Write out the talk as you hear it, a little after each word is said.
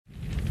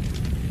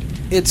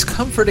It's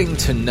comforting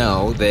to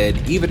know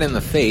that even in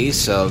the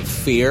face of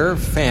fear,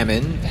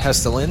 famine,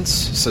 pestilence,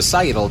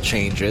 societal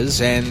changes,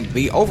 and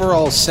the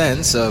overall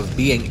sense of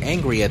being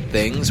angry at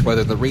things,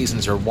 whether the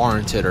reasons are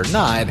warranted or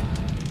not,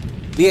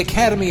 the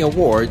Academy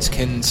Awards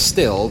can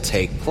still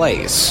take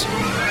place.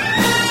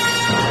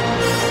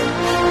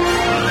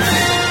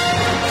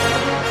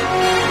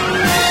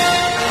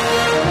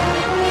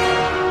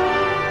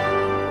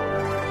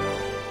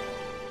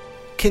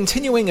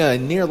 Continuing a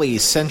nearly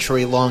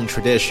century-long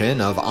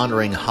tradition of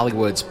honoring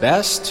Hollywood's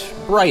best,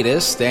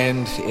 brightest,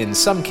 and, in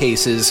some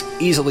cases,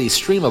 easily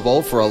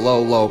streamable for a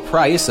low, low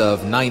price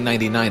of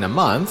 $9.99 a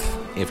month,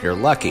 if you're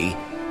lucky,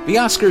 the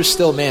Oscars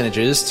still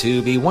manages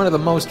to be one of the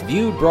most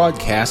viewed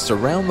broadcasts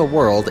around the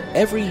world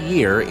every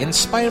year in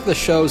spite of the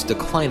show's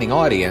declining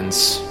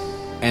audience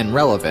and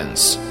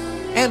relevance.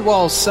 And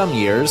while some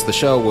years the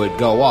show would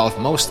go off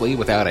mostly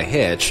without a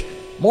hitch,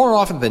 more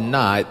often than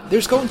not,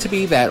 there's going to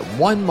be that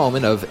one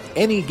moment of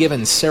any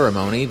given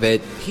ceremony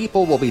that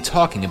people will be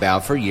talking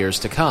about for years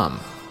to come.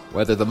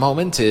 Whether the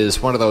moment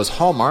is one of those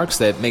hallmarks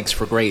that makes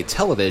for great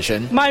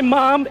television. My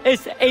mom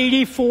is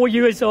 84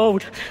 years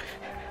old,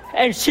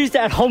 and she's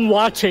at home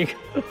watching.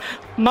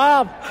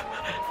 Mom,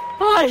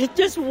 I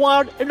just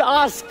want an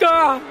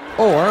Oscar.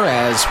 Or,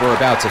 as we're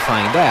about to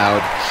find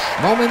out,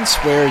 moments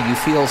where you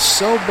feel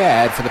so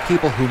bad for the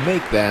people who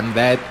make them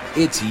that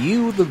it's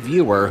you, the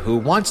viewer, who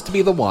wants to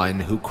be the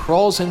one who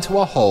crawls into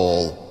a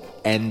hole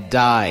and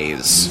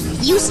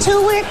dies. Used to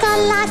work a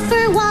lot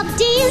for Walt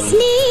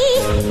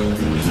Disney,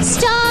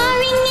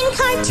 starring in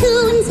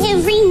cartoons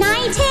every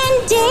night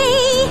and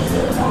day.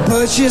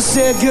 But you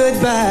said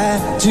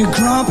goodbye to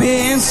Grumpy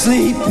and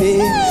Sleepy,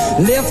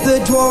 left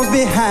the dwarves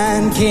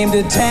behind, came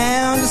to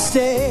town to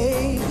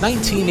stay.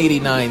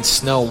 1989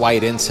 Snow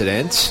White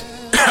incident,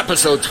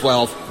 episode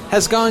 12,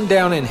 has gone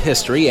down in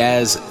history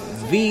as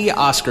the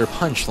Oscar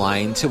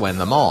punchline to end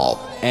them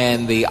all.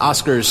 And the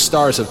Oscars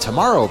Stars of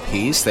Tomorrow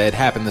piece that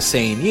happened the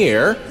same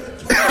year,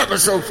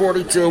 episode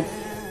 42,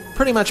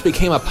 pretty much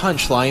became a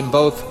punchline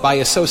both by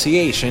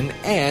association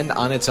and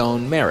on its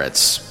own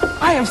merits.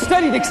 I have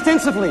studied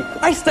extensively.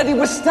 I studied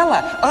with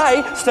Stella.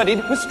 I studied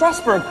with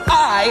Strasberg.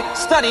 I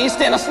study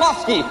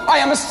Stanislavski. I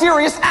am a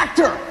serious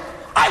actor.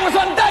 I was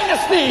on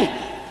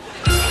Dynasty.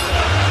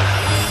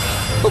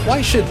 But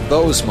why should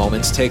those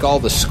moments take all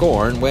the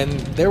scorn when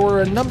there were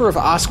a number of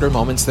Oscar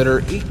moments that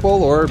are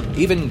equal or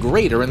even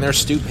greater in their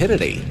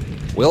stupidity?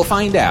 We'll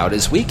find out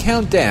as we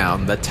count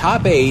down the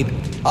top 8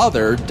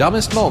 other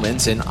dumbest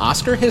moments in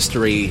Oscar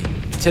history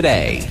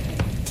today.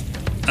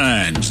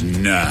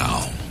 And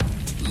now,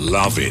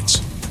 love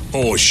it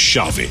or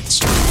shove it.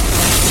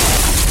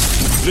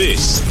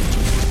 This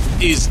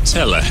is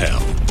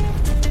Telehell.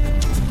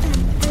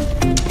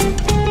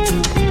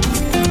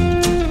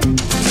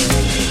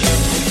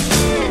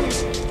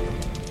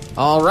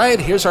 Alright,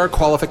 here's our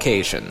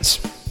qualifications.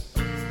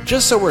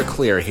 Just so we're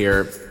clear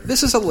here,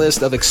 this is a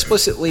list of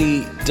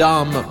explicitly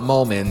dumb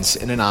moments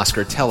in an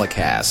Oscar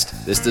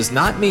telecast. This does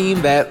not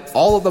mean that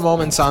all of the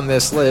moments on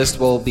this list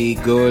will be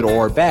good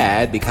or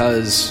bad,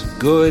 because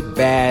good,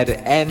 bad,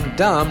 and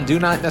dumb do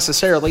not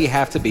necessarily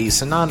have to be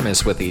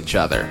synonymous with each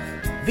other.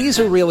 These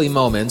are really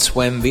moments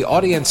when the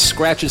audience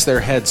scratches their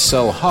heads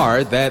so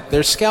hard that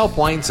their scalp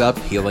winds up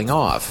peeling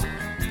off.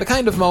 The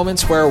kind of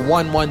moments where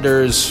one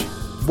wonders,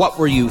 what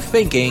were you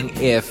thinking,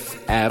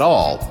 if at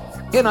all?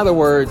 In other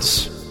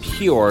words,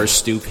 pure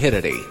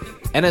stupidity.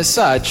 And as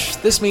such,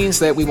 this means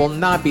that we will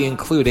not be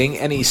including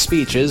any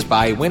speeches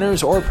by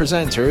winners or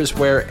presenters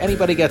where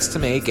anybody gets to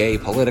make a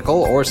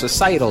political or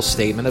societal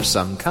statement of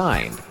some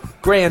kind.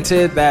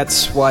 Granted,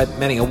 that's what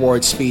many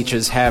award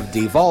speeches have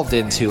devolved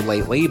into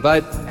lately,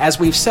 but as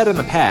we've said in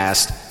the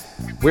past,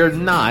 we're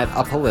not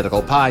a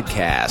political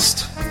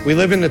podcast. We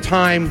live in a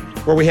time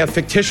where we have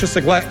fictitious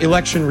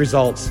election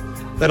results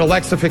that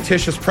elects a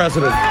fictitious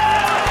president.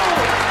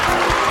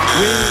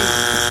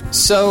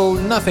 So,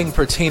 nothing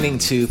pertaining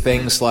to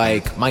things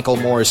like Michael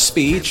Moore's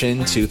speech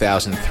in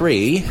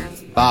 2003,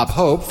 Bob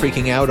Hope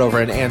freaking out over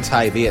an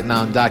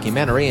anti-Vietnam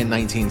documentary in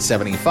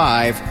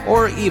 1975,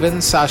 or even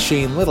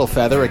Sacheen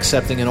Littlefeather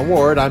accepting an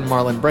award on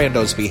Marlon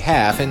Brando's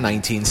behalf in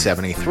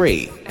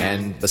 1973.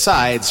 And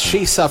besides,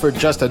 she suffered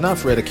just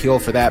enough ridicule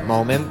for that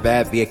moment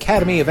that the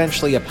Academy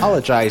eventually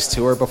apologized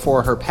to her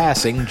before her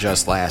passing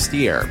just last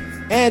year.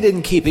 And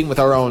in keeping with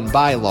our own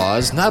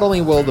bylaws, not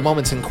only will the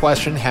moments in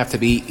question have to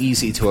be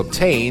easy to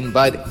obtain,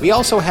 but we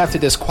also have to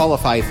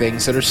disqualify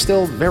things that are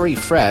still very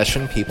fresh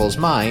in people's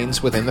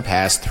minds within the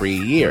past 3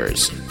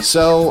 years.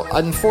 So,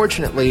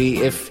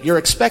 unfortunately, if you're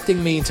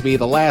expecting me to be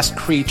the last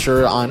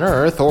creature on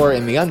Earth or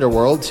in the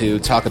underworld to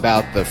talk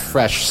about the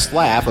fresh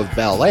slap of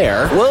Bel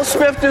Air, Will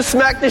Smith just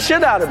smacked the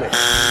shit out of me.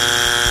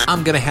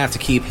 I'm gonna have to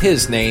keep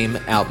his name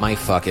out my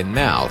fucking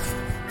mouth.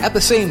 At the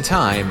same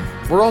time,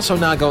 We're also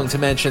not going to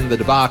mention the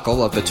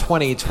debacle of the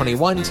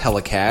 2021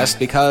 telecast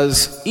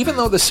because even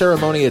though the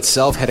ceremony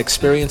itself had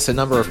experienced a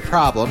number of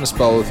problems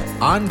both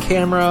on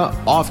camera,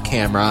 off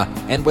camera,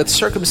 and with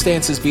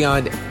circumstances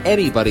beyond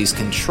anybody's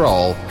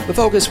control, the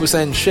focus was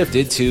then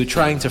shifted to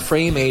trying to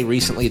frame a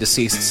recently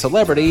deceased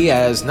celebrity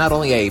as not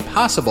only a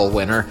possible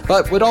winner,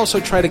 but would also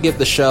try to give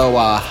the show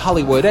a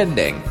Hollywood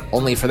ending,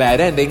 only for that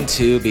ending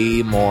to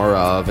be more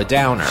of a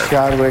downer.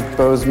 Chadwick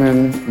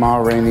Boseman, Ma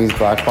Rainey's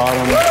Black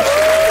Bottom.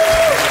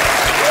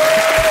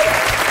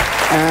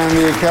 And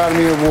the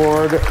Academy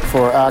Award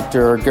for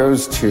Actor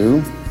goes to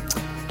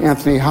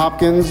Anthony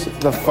Hopkins,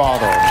 the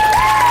father.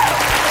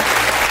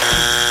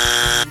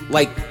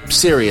 Like,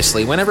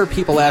 seriously, whenever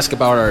people ask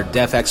about our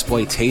death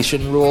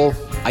exploitation rule,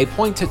 I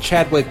point to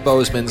Chadwick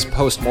Boseman's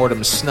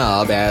post-mortem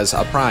snub as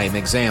a prime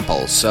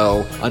example,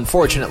 so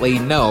unfortunately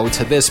no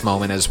to this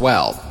moment as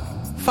well.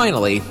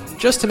 Finally,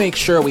 just to make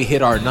sure we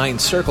hit our 9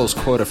 circles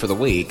quota for the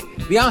week,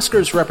 the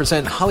Oscars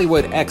represent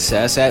Hollywood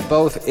excess at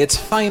both its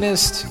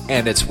finest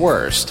and its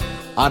worst,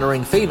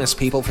 honoring famous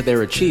people for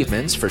their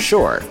achievements, for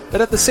sure.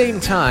 But at the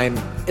same time,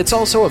 it's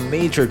also a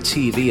major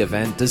TV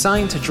event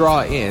designed to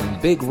draw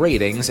in big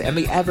ratings and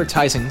the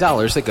advertising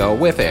dollars that go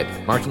with it,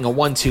 marking a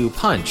 1-2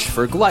 punch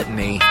for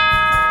gluttony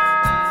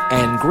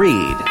and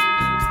greed.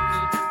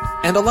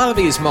 And a lot of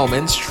these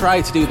moments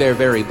try to do their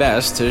very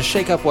best to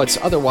shake up what's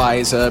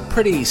otherwise a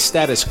pretty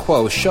status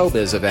quo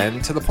showbiz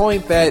event to the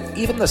point that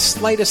even the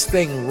slightest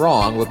thing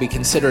wrong would be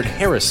considered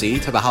heresy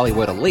to the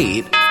Hollywood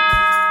elite,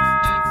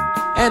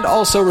 and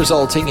also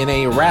resulting in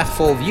a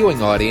wrathful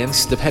viewing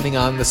audience depending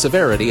on the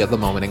severity of the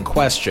moment in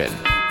question.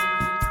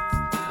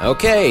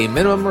 Okay,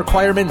 minimum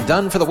requirement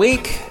done for the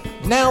week.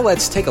 Now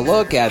let's take a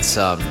look at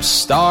some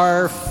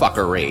star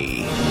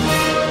fuckery.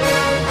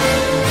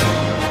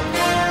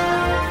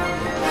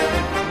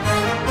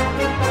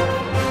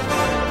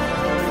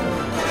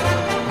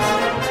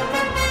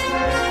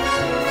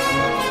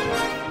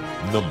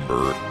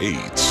 Number 8.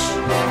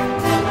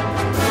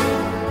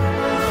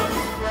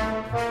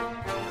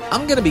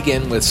 I'm going to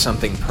begin with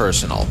something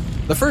personal.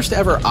 The first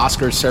ever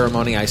Oscar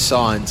ceremony I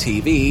saw on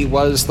TV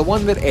was the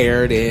one that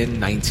aired in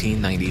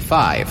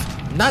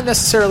 1995. Not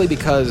necessarily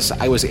because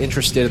I was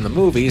interested in the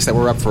movies that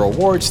were up for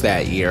awards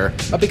that year,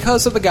 but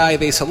because of the guy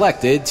they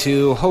selected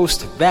to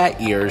host that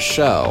year's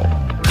show.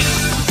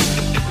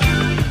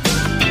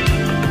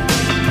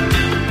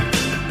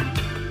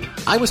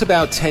 I was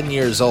about 10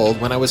 years old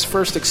when I was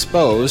first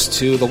exposed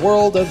to the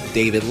world of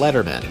David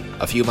Letterman.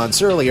 A few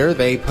months earlier,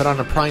 they put on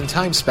a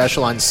primetime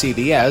special on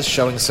CBS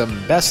showing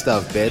some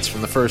best-of bits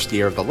from the first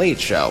year of The Late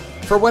Show.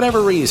 For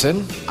whatever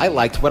reason, I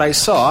liked what I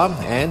saw,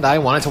 and I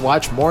wanted to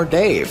watch more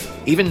Dave,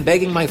 even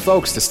begging my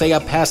folks to stay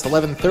up past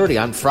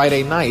 11:30 on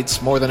Friday nights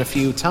more than a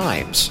few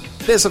times.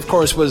 This, of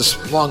course, was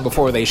long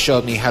before they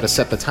showed me how to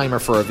set the timer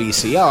for a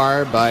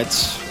VCR, but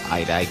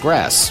I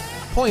digress.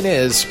 Point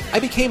is, I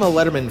became a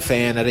Letterman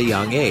fan at a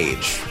young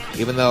age,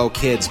 even though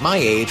kids my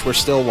age were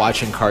still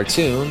watching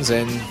cartoons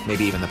and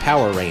maybe even the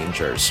Power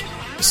Rangers.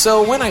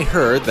 So when I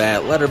heard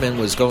that Letterman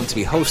was going to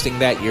be hosting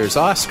that year's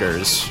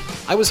Oscars,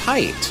 I was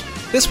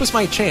hyped. This was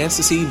my chance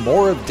to see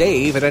more of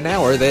Dave in an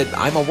hour that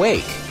I'm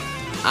awake.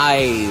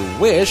 I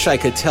wish I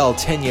could tell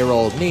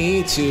 10-year-old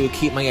me to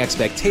keep my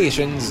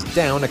expectations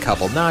down a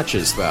couple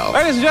notches, though.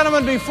 Ladies and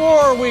gentlemen,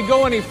 before we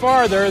go any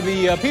farther,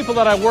 the people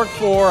that I work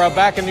for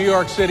back in New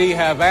York City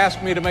have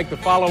asked me to make the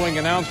following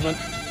announcement.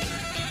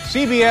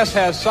 CBS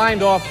has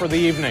signed off for the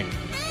evening.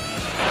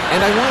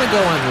 And I want to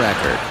go on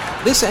record.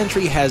 This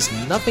entry has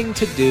nothing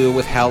to do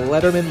with how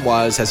Letterman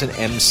was as an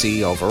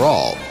MC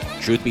overall.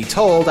 Truth be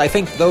told, I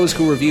think those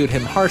who reviewed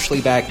him harshly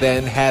back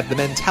then had the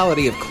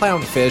mentality of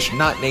clownfish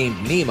not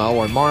named Nemo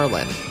or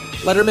Marlin.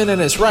 Letterman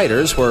and his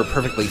writers were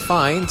perfectly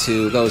fine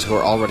to those who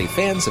are already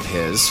fans of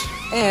his,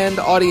 and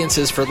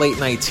audiences for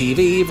late-night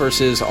TV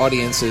versus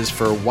audiences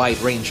for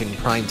wide-ranging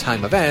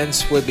primetime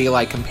events would be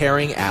like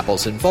comparing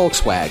apples and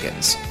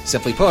Volkswagens.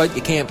 Simply put,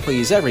 you can't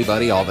please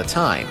everybody all the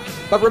time.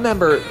 But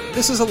remember,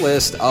 this is a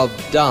list of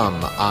dumb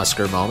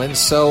Oscar moments,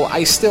 so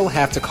I still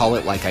have to call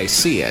it like I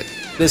see it.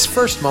 This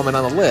first moment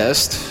on the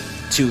list,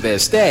 to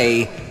this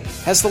day,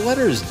 has the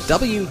letters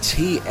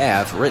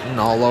WTF written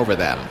all over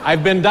them.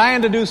 I've been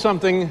dying to do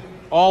something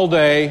all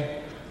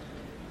day,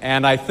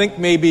 and I think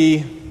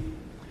maybe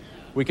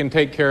we can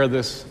take care of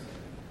this.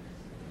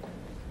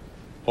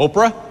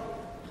 Oprah?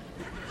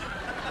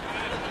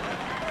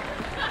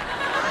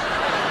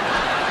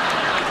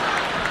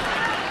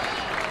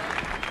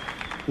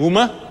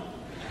 Uma?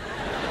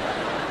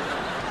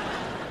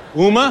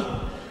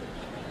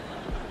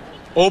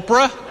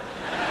 Oprah?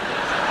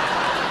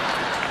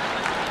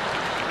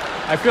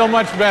 I feel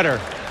much better.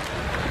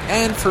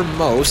 And for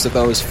most of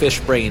those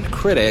fish-brained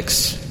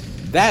critics,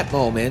 that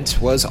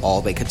moment was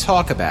all they could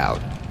talk about,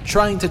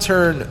 trying to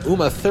turn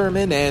Uma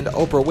Thurman and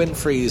Oprah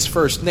Winfrey's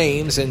first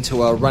names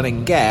into a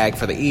running gag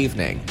for the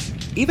evening.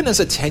 Even as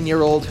a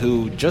 10-year-old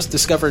who just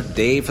discovered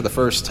Dave for the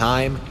first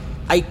time,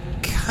 I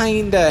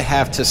kinda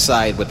have to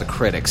side with the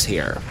critics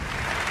here.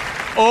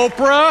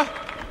 Oprah?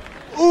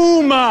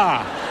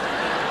 Uma,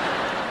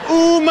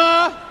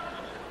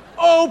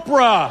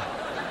 Oprah.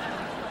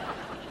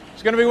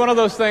 It's going to be one of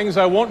those things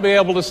I won't be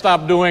able to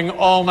stop doing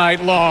all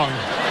night long.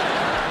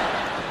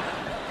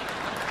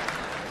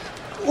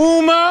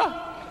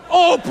 Uma,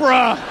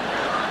 Oprah.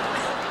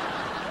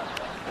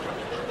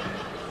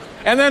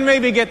 And then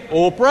maybe get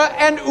Oprah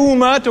and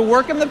Uma to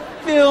work in the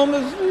film.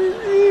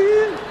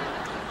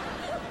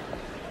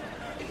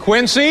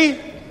 Quincy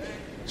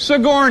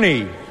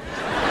Sigourney.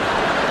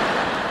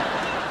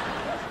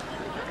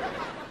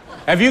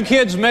 Have you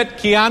kids met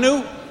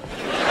Keanu?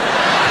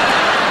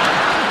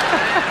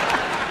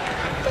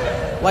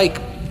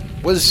 Like,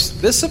 was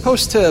this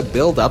supposed to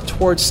build up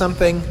towards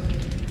something?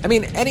 I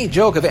mean, any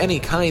joke of any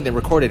kind in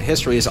recorded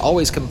history is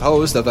always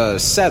composed of a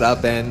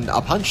setup and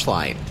a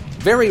punchline.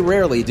 Very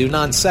rarely do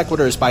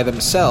non-sequiturs by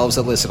themselves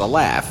elicit a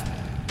laugh.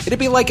 It'd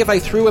be like if I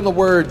threw in the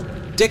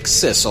word Dick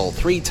Sissel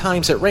 3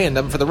 times at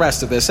random for the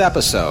rest of this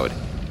episode.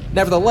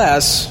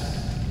 Nevertheless,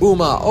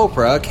 Uma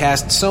Oprah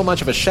cast so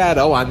much of a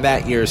shadow on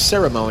that year's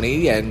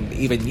ceremony, and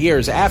even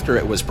years after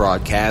it was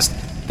broadcast,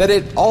 that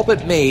it all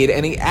but made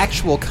any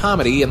actual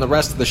comedy in the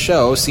rest of the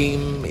show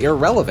seem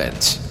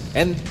irrelevant.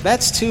 And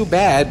that's too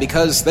bad,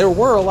 because there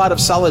were a lot of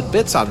solid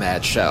bits on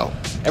that show.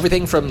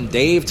 Everything from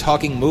Dave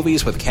talking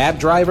movies with cab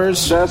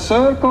drivers. The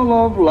circle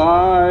of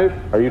life.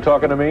 Are you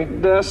talking to me?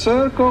 The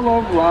circle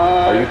of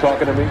life. Are you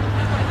talking to me?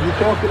 You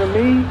talking to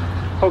me?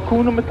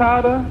 Hakuna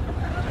Matata?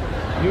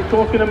 You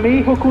talking to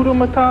me, Hakuna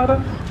Matata?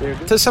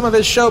 To some of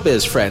his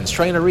showbiz friends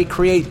trying to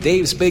recreate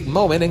Dave's big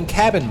moment in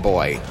Cabin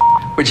Boy.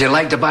 Would you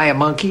like to buy a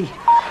monkey?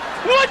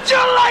 Would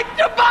you like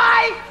to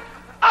buy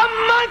a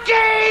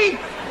monkey?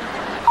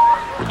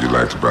 Would you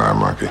like to buy a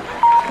monkey?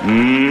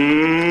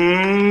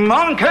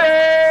 Monkey!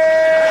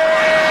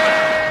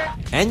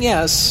 And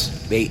yes,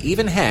 they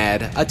even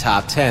had a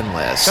top 10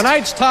 list.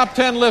 Tonight's top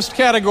 10 list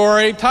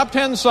category, top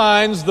 10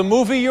 signs the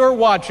movie you're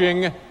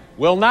watching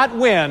will not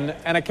win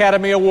an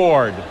Academy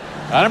Award.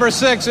 Number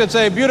 6, it's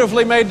a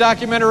beautifully made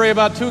documentary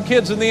about 2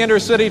 kids in the inner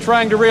city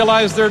trying to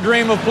realize their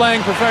dream of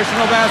playing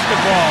professional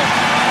basketball.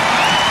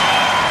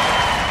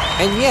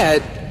 And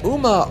yet,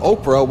 Uma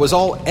Oprah was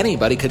all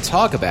anybody could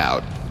talk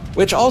about.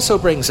 Which also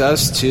brings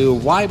us to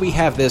why we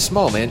have this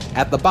moment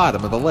at the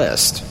bottom of the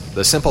list.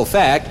 The simple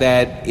fact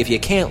that if you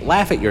can't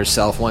laugh at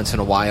yourself once in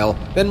a while,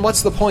 then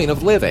what's the point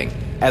of living?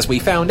 As we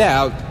found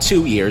out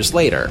 2 years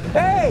later.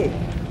 Hey!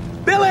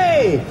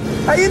 Billy!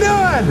 How you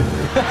doing?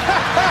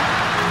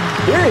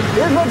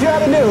 Here's what you ought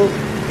to do.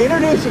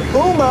 Introduce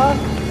Uma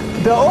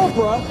to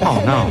Oprah.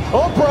 Oh, no.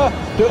 Oprah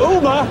to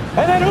Uma,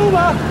 and then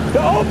Uma to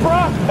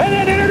Oprah, and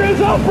then introduce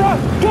Oprah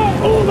to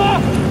Uma,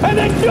 and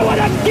then do it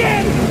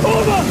again.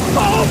 Uma,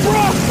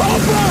 Oprah,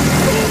 Oprah,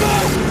 Uma.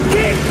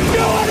 Keep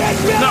doing it,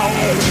 Billy. No.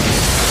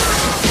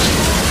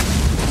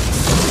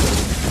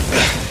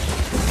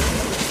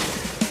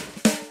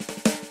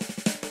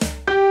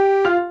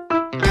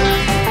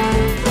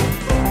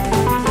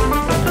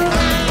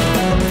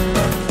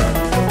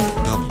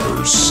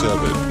 Number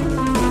 7.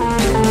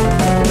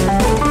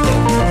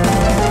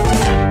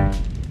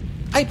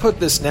 I put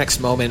this next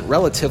moment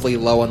relatively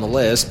low on the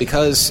list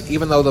because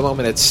even though the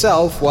moment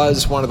itself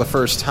was one of the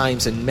first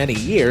times in many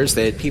years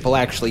that people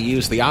actually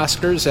used the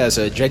Oscars as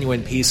a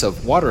genuine piece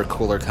of water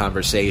cooler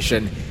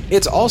conversation,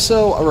 it's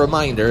also a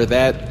reminder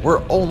that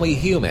we're only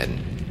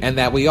human and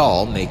that we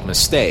all make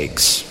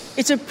mistakes.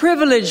 It's a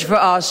privilege for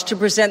us to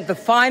present the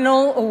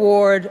final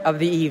award of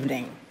the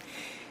evening.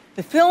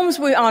 The films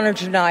we honor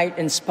tonight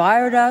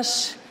inspired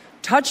us,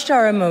 touched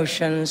our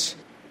emotions,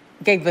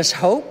 gave us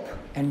hope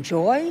and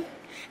joy,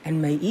 and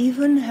may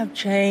even have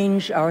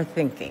changed our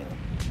thinking.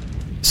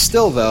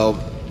 Still, though,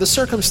 the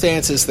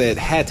circumstances that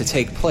had to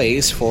take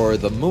place for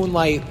the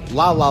Moonlight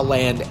La La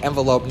Land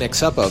envelope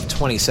mix-up of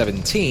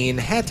 2017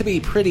 had to be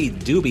pretty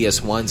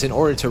dubious ones in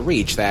order to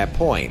reach that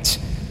point.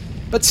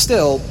 But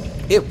still,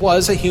 it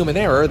was a human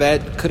error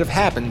that could have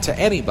happened to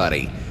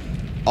anybody,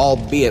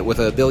 albeit with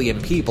a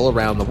billion people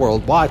around the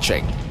world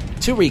watching.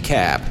 To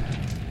recap,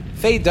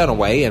 Faye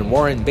Dunaway and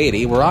Warren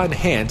Beatty were on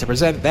hand to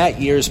present that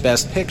year's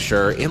Best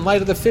Picture in light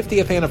of the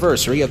 50th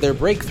anniversary of their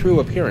breakthrough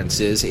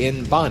appearances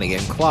in Bonnie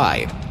and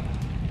Clyde.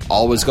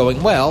 All was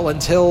going well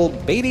until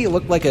Beatty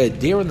looked like a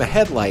deer in the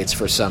headlights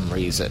for some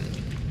reason.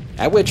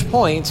 At which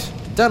point,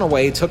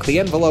 Dunaway took the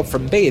envelope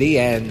from Beatty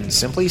and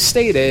simply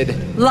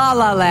stated, La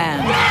La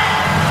Land.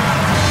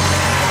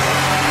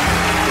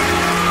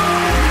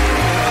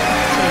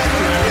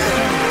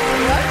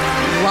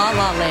 La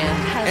La Land.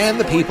 And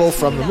the people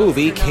from the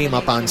movie came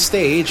up on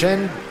stage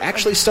and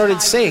actually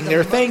started saying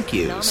their thank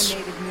yous.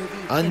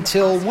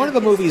 Until one of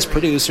the movie's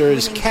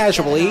producers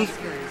casually,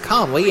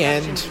 calmly,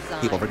 and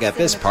people forget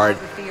this part,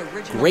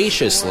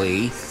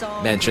 graciously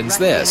mentions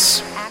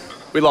this.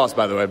 We lost,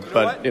 by the way,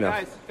 but, you know.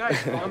 Guys,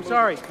 I'm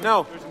sorry.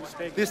 No,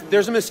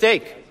 there's a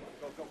mistake.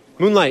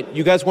 Moonlight,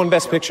 you guys won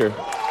Best Picture.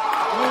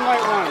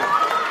 Moonlight won.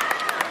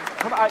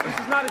 Come on, this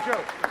is not a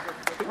joke.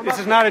 This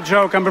is not a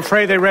joke. I'm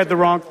afraid they read the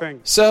wrong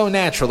thing. So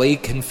naturally,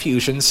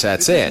 confusion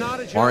sets in.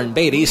 Warren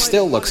Beatty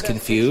still looks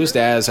confused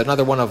as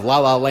another one of La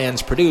La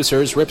Land's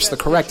producers rips the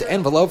correct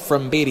envelope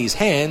from Beatty's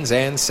hands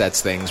and sets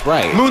things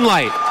right.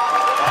 Moonlight,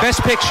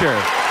 Best Picture.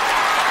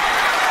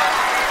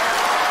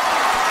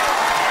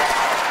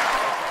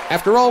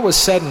 After all was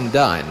said and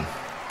done,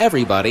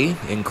 everybody,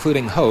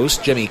 including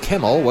host Jimmy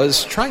Kimmel,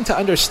 was trying to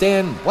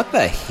understand what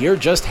the here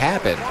just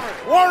happened.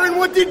 Warren,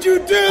 what did you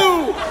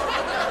do?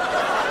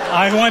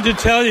 I want to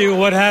tell you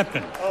what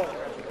happened.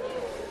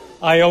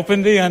 I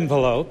opened the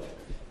envelope,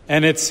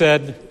 and it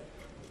said,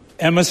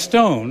 Emma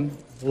Stone,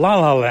 La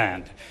La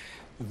Land.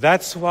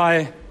 That's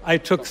why I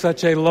took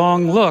such a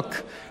long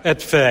look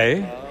at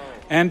Faye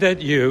and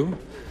at you.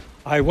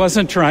 I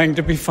wasn't trying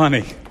to be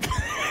funny.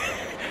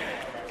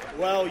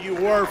 Well, you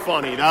were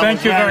funny.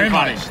 Thank you very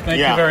much. Thank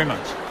you very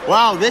much.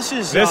 Wow, this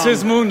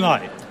is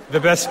Moonlight,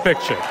 the best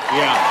picture.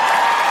 Yeah.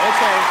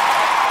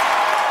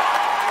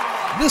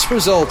 Okay. This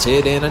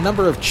resulted in a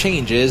number of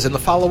changes in the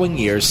following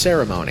year's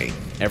ceremony.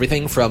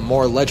 Everything from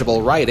more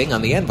legible writing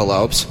on the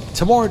envelopes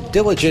to more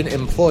diligent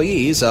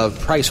employees of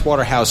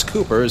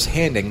PricewaterhouseCoopers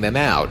handing them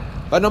out.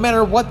 But no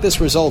matter what this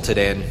resulted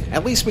in,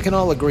 at least we can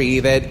all agree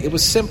that it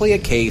was simply a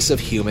case of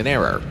human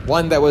error,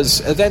 one that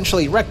was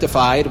eventually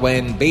rectified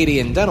when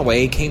Beatty and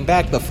Dunaway came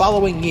back the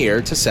following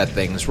year to set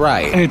things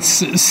right.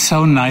 It's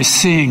so nice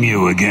seeing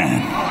you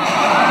again.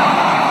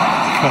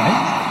 Okay.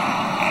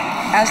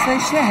 As they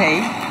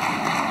say,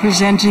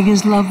 presenting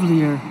is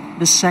lovelier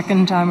the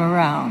second time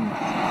around.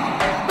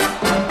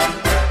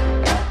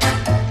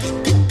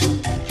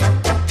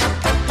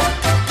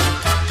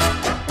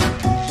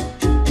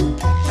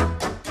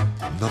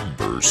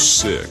 Number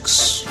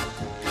 6.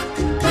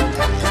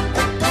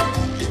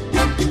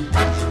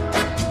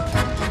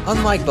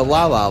 Unlike the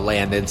La La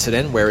Land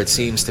incident, where it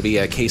seems to be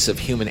a case of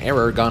human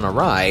error gone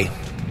awry,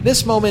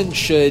 this moment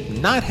should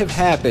not have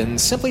happened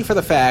simply for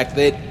the fact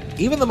that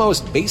even the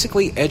most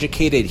basically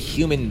educated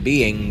human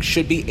being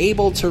should be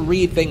able to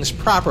read things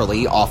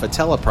properly off a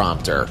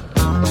teleprompter.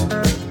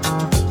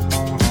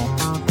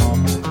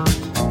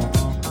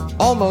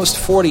 Almost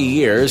 40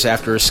 years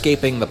after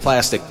escaping the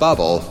plastic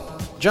bubble,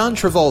 John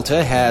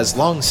Travolta has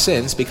long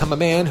since become a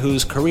man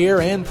whose career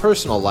and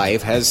personal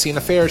life has seen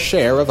a fair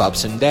share of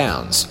ups and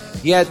downs,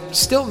 yet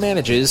still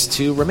manages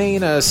to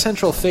remain a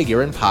central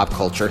figure in pop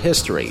culture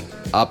history,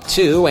 up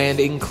to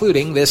and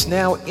including this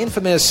now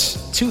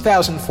infamous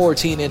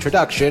 2014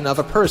 introduction of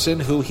a person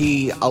who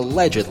he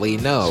allegedly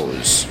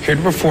knows. Here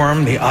to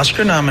perform the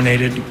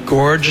Oscar-nominated,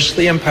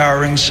 gorgeously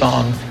empowering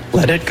song,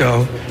 Let It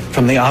Go,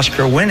 from the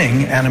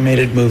Oscar-winning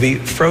animated movie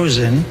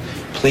Frozen,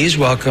 please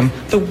welcome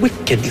the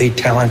wickedly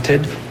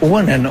talented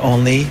one and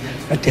only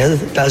Adele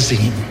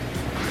Dazeem.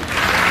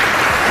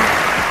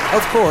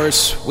 Of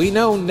course, we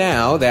know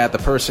now that the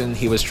person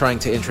he was trying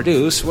to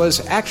introduce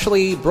was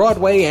actually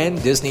Broadway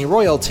and Disney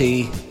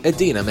royalty,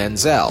 Idina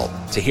Menzel.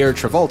 To hear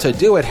Travolta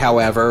do it,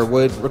 however,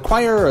 would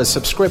require a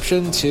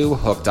subscription to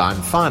Hooked on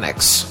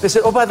Phonics. They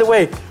said, oh, by the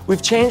way,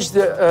 we've changed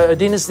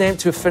Idina's name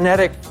to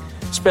phonetic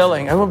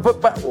spelling. I went,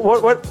 but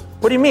what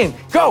do you mean?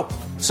 Go!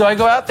 So I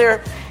go out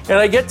there, and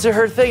I get to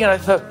her thing, and I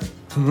thought,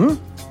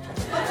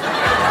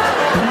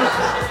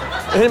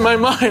 And in my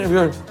mind, I'm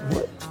going,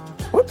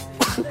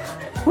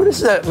 what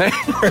is that name?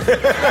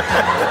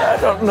 I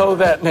don't know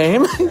that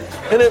name.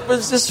 And it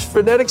was just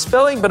phonetic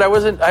spelling, but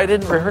I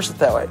didn't rehearse it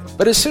that way.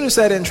 But as soon as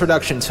that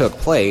introduction took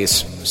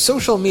place,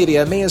 social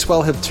media may as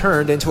well have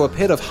turned into a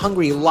pit of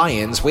hungry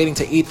lions waiting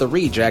to eat the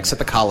rejects at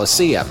the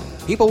Coliseum.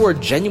 People were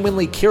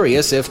genuinely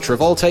curious if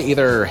Travolta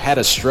either had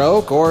a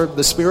stroke or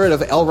the spirit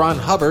of L. Ron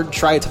Hubbard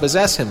tried to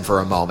possess him for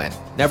a moment.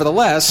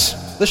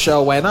 Nevertheless, the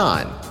show went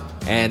on,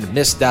 and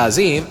Miss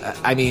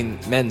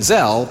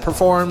Menzel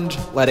performed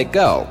Let It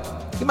Go.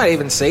 You might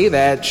even say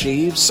that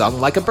she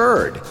sung like a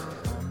bird.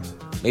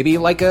 Maybe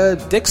like a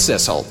dick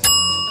sissel.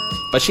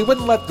 But she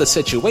wouldn't let the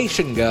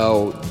situation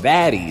go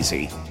that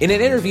easy. In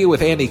an interview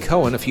with Andy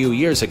Cohen a few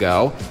years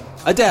ago,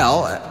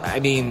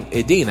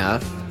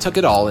 Idina, took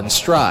it all in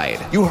stride.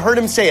 You heard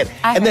him say it.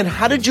 And then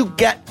how did you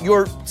get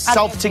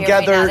yourself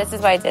together? Right, this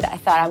is what I did. I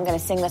thought I'm going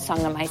to sing the song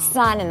to my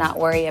son and not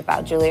worry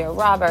about Julia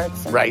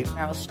Roberts and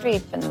Meryl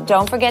Streep. And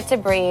don't forget to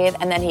breathe.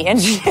 And then he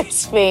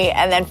introduced me.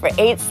 And then for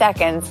 8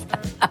 seconds,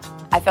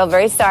 I felt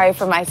very sorry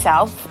for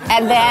myself.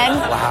 And then,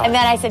 and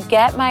then I said,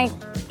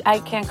 I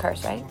can't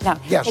curse, right? No.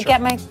 Yeah, sure.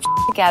 Get my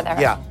together.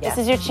 Yeah. This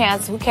is your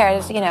chance. Who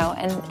cares,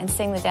 and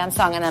sing the damn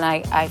song. And then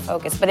I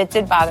focused. But it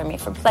did bother me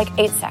for like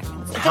 8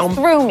 seconds. It just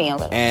threw me a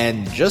little.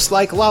 And just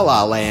like La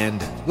La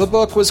Land, the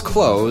book was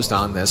closed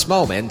on this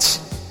moment.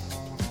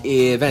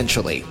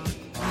 Eventually.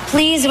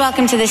 Please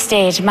welcome to the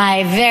stage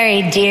my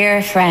very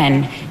dear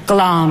friend,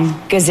 Glom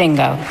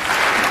Gazingo.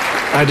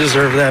 I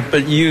deserve that,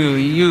 but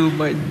you,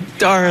 my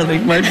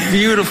darling, my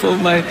beautiful,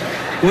 my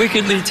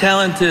wickedly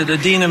talented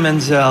Idina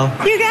Menzel.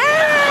 You got it!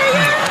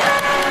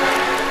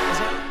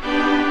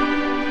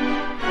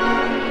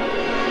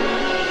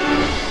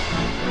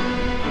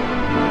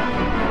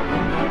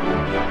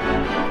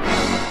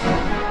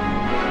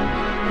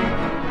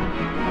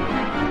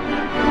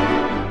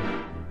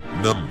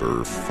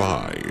 Number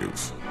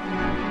 5.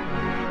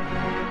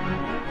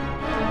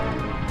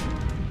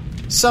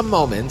 Some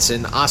moments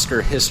in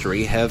Oscar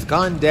history have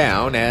gone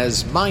down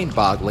as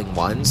mind-boggling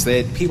ones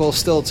that people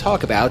still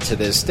talk about to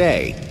this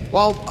day,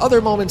 while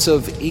other moments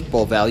of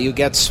equal value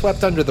get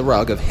swept under the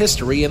rug of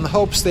history in the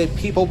hopes that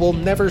people will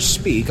never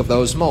speak of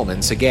those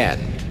moments again.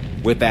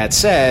 With that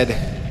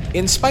said,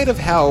 in spite of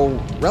how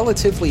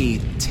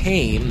relatively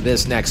tame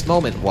this next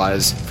moment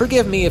was,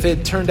 forgive me if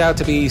it turned out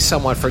to be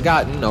somewhat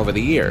forgotten over the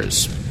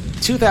years.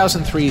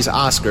 2003's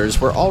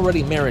Oscars were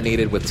already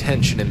marinated with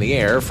tension in the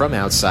air from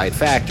outside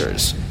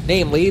factors,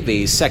 namely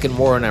the second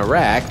war in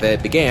Iraq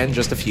that began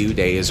just a few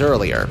days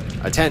earlier.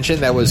 A tension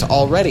that was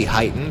already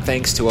heightened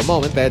thanks to a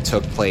moment that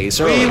took place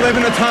earlier. We live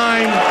in a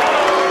time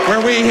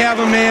where we have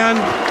a man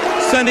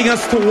sending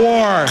us to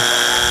war.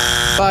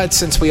 But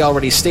since we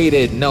already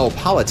stated no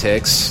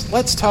politics,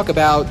 let's talk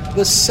about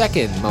the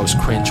second most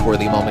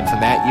cringeworthy moment from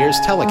that year's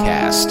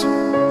telecast.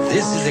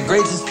 This is the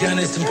greatest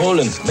pianist in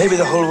Poland, maybe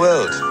the whole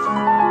world.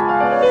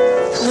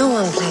 No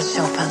one plays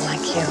Chopin like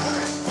you.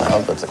 I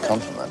hope that's a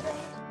compliment.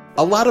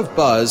 A lot of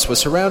buzz was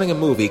surrounding a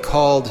movie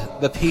called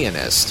The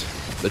Pianist,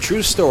 the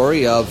true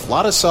story of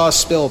Władysław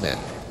Szpilman,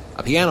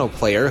 a piano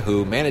player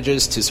who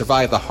manages to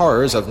survive the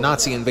horrors of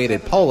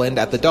Nazi-invaded Poland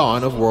at the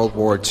dawn of World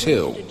War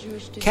II.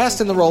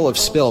 Cast in the role of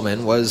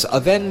Szpilman was a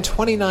then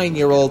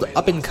 29-year-old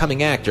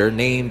up-and-coming actor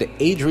named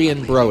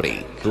Adrian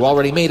Brody, who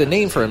already made a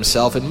name for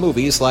himself in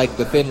movies like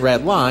The Thin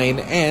Red Line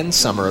and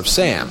Summer of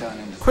Sam.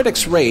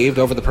 Critics raved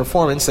over the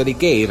performance that he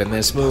gave in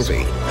this movie.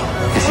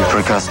 If you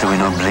prick us, do we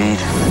not bleed?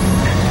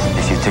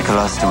 If you tickle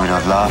us, do we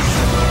not laugh?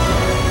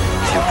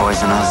 If you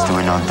poison us, do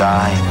we not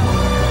die?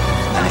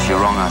 And if you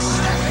wrong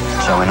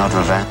us, shall we not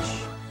revenge?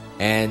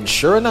 And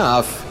sure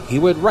enough, he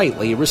would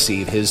rightly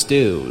receive his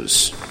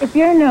dues. If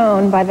you're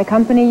known by the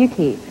company you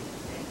keep,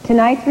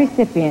 tonight's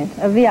recipient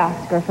of the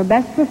Oscar for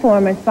Best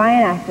Performance by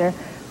an Actor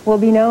will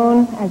be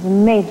known as a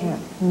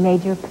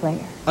major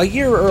player. A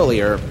year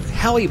earlier,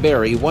 Halle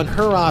Berry won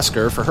her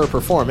Oscar for her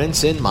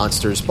performance in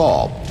Monsters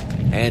Ball.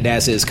 And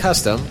as is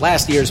custom,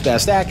 last year's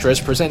Best Actress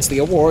presents the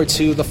award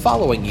to the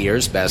following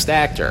year's Best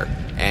Actor.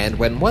 And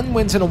when one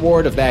wins an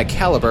award of that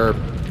caliber,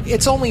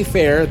 it's only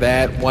fair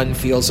that one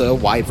feels a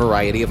wide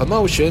variety of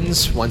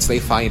emotions once they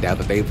find out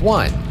that they've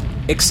won.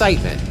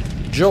 Excitement,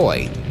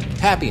 joy,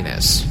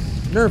 happiness,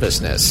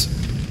 nervousness,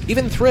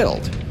 even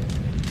thrilled.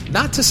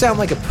 Not to sound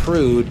like a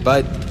prude,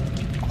 but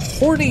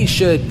horny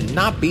should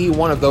not be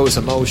one of those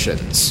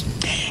emotions.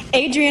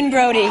 Adrian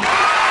Brody. Can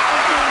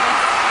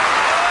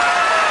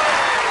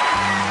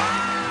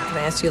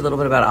I ask you a little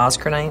bit about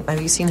Oscar night? Have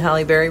you seen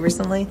Halle Berry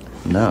recently?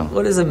 No.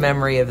 What is a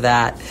memory of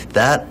that?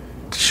 That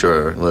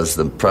sure was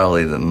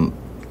probably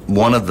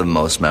one of the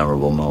most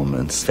memorable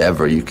moments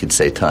ever. You could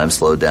say time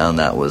slowed down.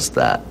 That was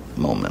that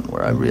moment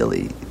where I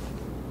really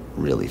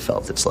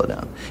felt it slow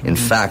down. In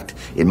fact,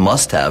 it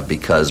must have,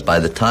 because by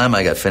the time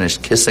I got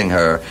finished kissing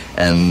her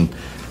and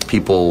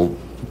people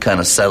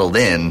kind of settled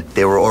in,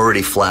 they were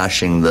already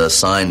flashing the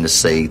sign to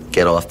say,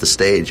 get off the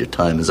stage, your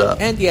time is up.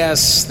 And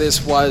yes,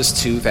 this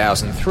was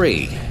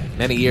 2003.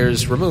 Many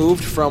years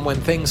removed from when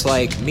things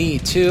like Me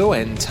Too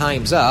and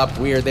Time's Up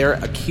reared their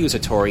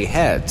accusatory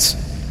heads.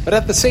 But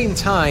at the same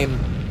time,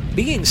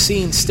 being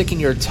seen sticking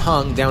your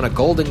tongue down a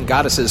golden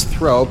goddess's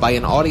throat by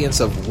an audience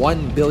of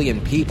 1 billion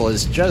people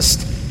is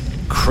just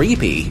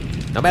creepy,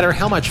 no matter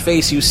how much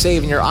face you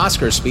save in your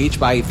Oscar speech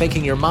by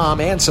thanking your mom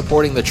and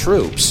supporting the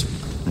troops.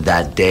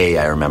 That day,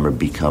 I remember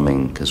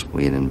becoming, because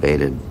we had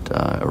invaded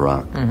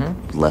Iraq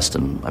less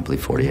than, I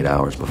believe, 48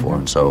 hours before.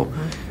 And so,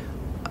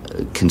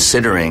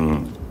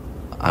 considering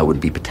I would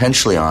be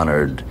potentially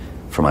honored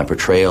for my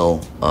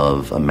portrayal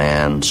of a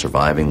man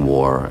surviving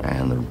war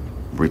and the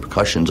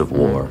repercussions of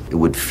war, it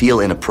would feel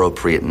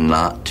inappropriate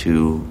not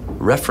to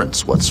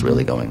reference what's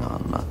really going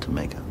on, not to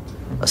make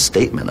a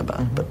statement about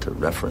it, but to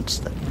reference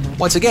that.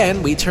 Once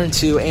again, we turn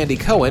to Andy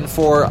Cohen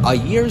for a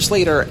years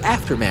later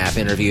aftermath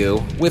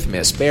interview with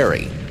Miss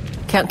Berry.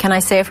 Can I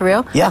say it for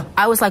real? Yeah.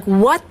 I was like,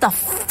 what the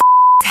f***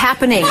 is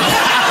happening?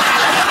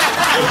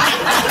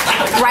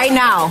 Right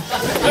now.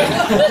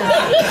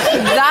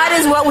 That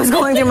is what was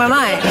going through my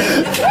mind.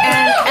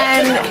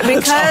 And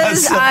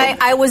because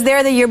I was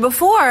there the year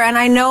before, and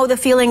I know the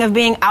feeling of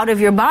being out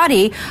of your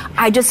body,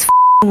 I just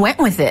went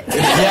with it.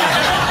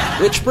 Yeah.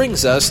 Which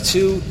brings us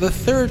to the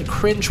third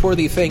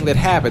cringeworthy thing that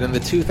happened in the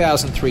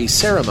 2003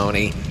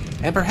 ceremony,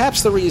 and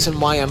perhaps the reason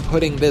why I'm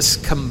putting this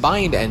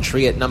combined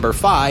entry at number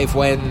 5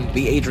 when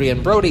the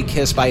Adrian Brody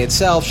kiss by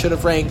itself should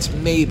have ranked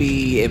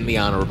maybe in the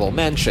honorable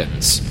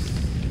mentions.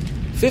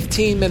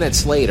 15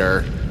 minutes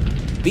later,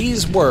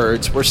 these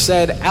words were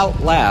said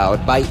out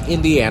loud by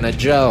Indiana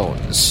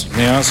Jones.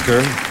 The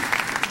Oscar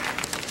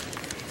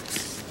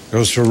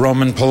goes to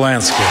Roman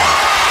Polanski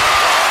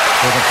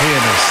for The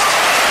Pianist.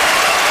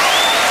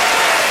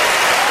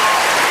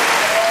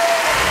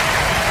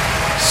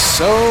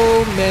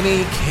 So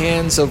many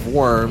cans of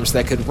worms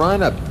that could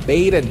run a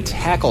bait and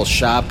tackle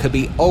shop could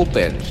be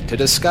opened to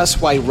discuss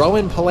why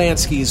Roman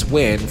Polanski's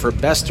win for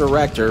Best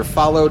Director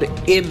followed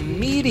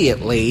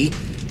immediately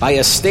by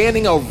a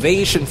standing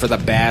ovation for the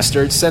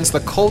bastard sends the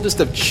coldest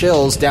of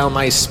chills down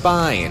my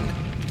spine.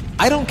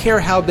 I don't care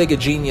how big a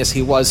genius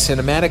he was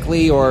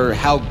cinematically or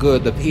how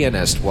good the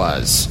pianist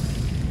was.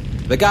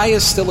 The guy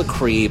is still a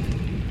creep,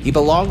 he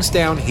belongs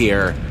down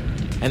here,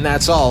 and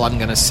that's all I'm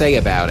gonna say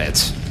about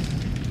it.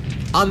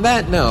 On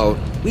that note,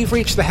 we've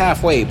reached the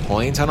halfway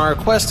point on our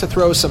quest to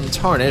throw some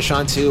tarnish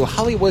onto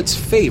Hollywood's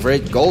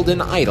favorite golden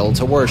idol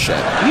to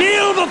worship.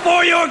 Kneel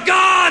before your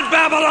God,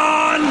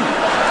 Babylon!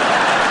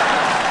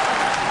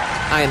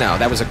 I know,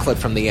 that was a clip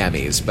from the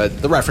Emmys,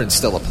 but the reference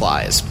still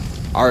applies.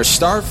 Our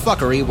star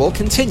fuckery will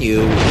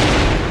continue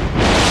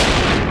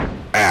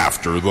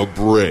after the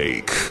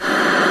break.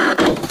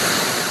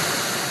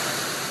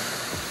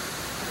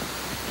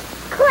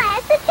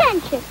 Class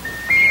attention.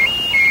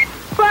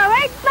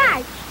 Forward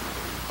march.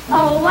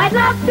 Oh, I'd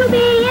love to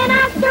be an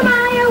Oscar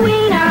Mayer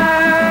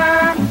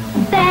wiener.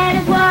 That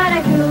is what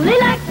I truly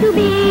like to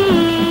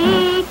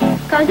be.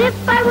 'Cause if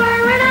I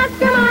were an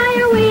Oscar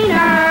Mayer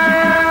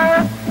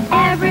wiener,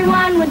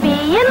 everyone would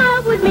be in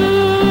love with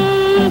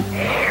me.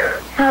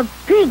 A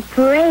big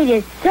parade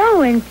is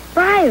so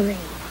inspiring.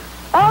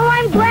 Oh,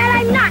 I'm glad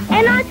I'm not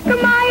an Oscar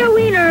Mayer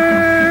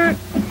wiener.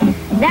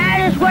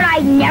 That is what I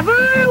never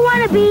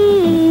want to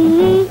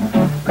be.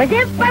 'Cause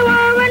if I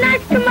were an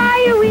Oscar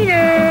Mayer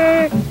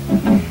wiener,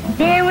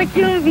 there would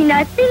soon be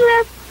nothing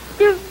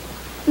left of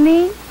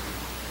me.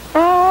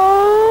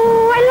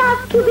 Oh, I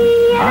love to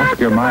be an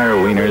Oscar Mayer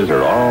wieners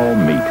are all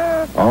meat,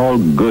 all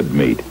good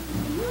meat.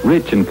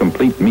 Rich and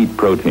complete meat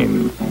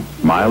protein,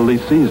 mildly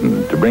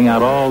seasoned to bring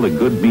out all the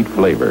good meat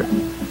flavor.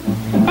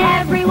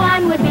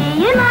 Everyone would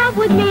be in love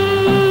with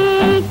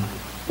me.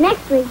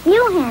 Next week,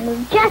 you'll handle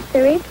just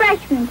the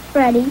refreshments,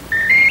 Freddie.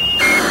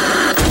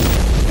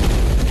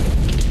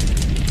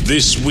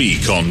 This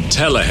week on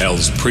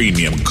Telehell's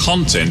premium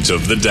content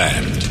of The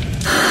Damned.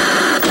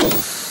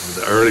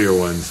 The earlier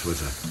ones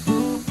was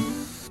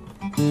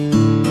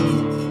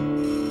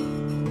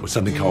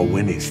something called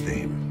Winnie's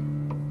theme,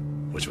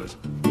 which was.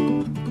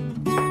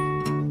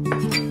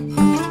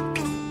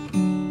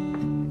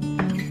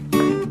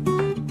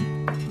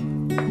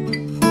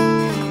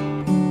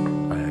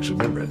 I actually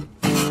remember it.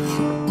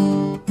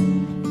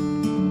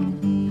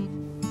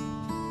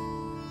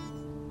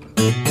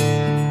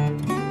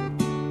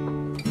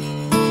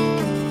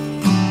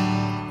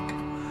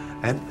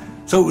 And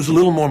so it was a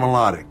little more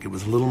melodic. It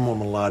was a little more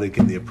melodic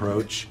in the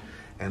approach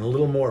and a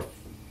little more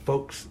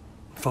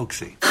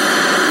folksy.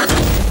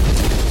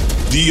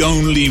 The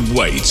only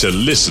way to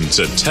listen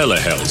to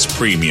Telehell's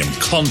premium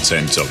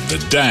content of The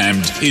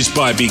Damned is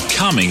by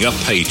becoming a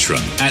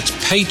patron at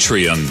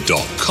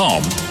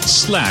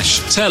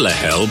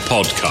patreon.com/Telehell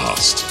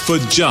podcast. For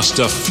just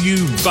a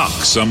few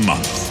bucks a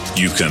month,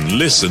 you can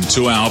listen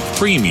to our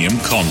premium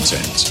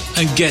content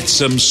and get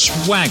some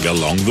swag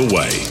along the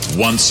way.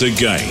 Once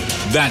again,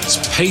 that's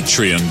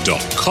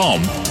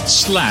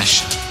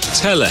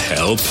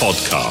patreon.com/Telehell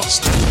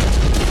podcast.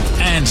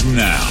 And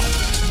now,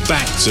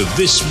 back to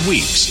this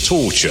week's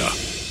torture.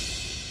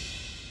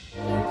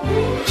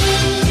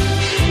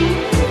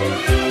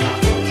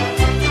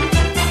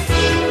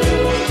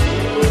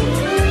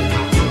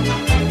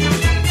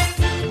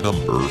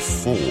 Number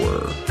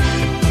 4.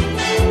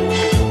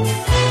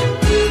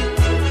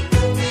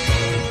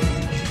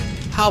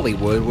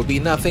 Hollywood would be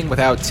nothing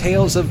without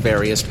tales of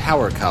various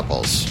power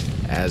couples,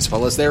 as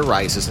well as their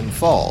rises and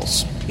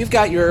falls. You've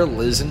got your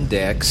Liz and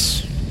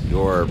Dicks,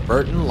 your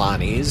Bert and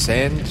Lonnies,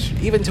 and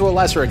even to a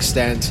lesser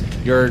extent,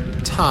 your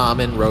Tom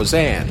and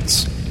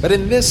Roseannes. But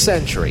in this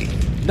century,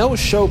 no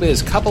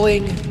showbiz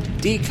coupling,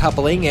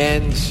 decoupling,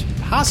 and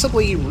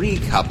possibly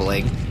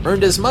recoupling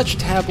earned as much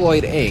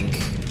tabloid ink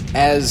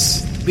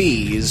as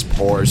these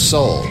poor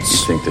souls.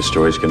 You think this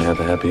story's gonna have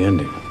a happy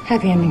ending?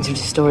 Happy endings are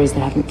just stories that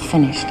haven't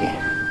finished yet.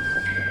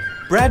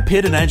 Brad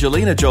Pitt and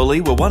Angelina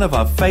Jolie were one of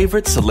our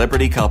favorite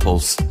celebrity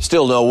couples.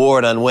 Still no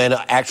word on when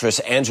actress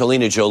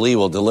Angelina Jolie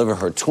will deliver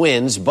her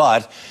twins,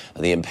 but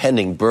the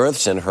impending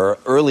births and her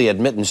early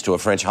admittance to a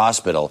French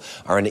hospital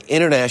are an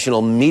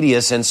international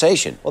media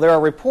sensation. Well, there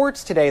are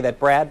reports today that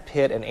Brad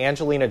Pitt and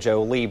Angelina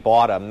Jolie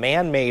bought a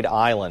man-made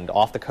island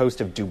off the coast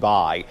of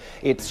Dubai.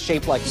 It's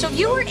shaped like... So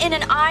you were in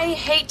an I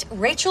Hate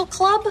Rachel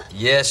club?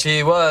 Yes,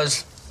 he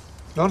was.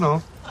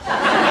 No.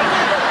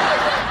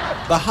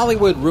 The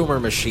Hollywood rumor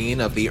machine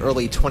of the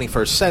early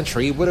 21st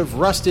century would have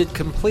rusted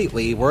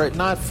completely were it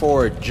not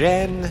for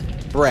Jen,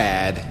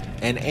 Brad,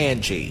 and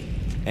Angie.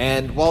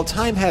 And while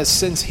time has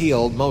since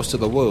healed most of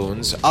the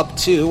wounds, up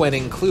to and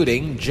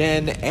including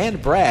Jen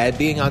and Brad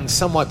being on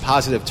somewhat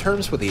positive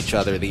terms with each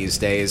other these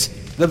days,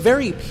 the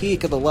very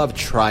peak of the love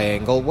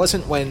triangle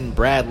wasn't when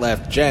Brad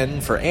left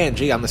Jen for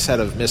Angie on the set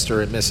of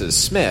Mr. and Mrs.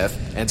 Smith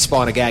and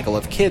spawned a gaggle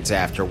of kids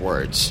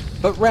afterwards,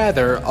 but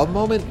rather a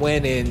moment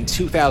when in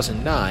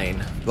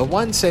 2009, the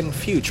once and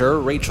future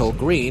Rachel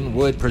Green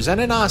would present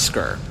an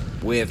Oscar,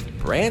 with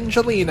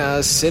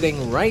Brangelina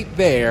sitting right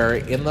there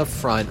in the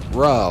front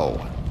row.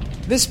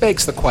 This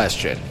begs the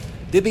question,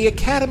 did the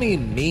Academy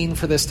mean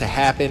for this to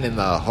happen in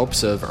the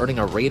hopes of earning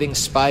a ratings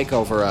spike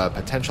over a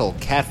potential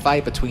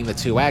catfight between the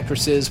two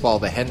actresses while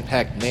the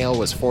henpecked male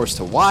was forced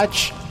to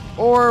watch?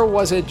 Or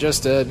was it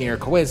just a mere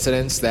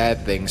coincidence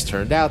that things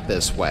turned out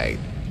this way?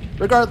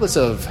 Regardless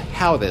of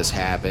how this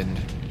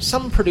happened,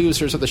 some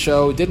producers of the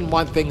show didn't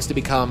want things to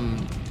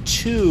become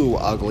too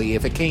ugly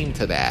if it came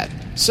to that.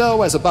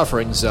 So, as a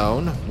buffering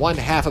zone, one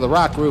half of the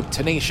rock group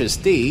Tenacious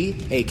D,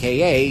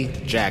 aka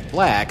Jack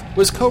Black,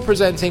 was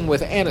co-presenting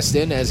with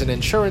Aniston as an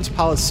insurance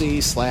policy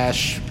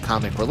 /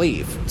 comic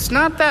relief. It's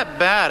not that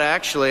bad,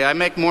 actually. I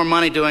make more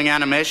money doing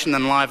animation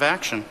than live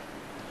action.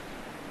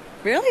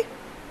 Really?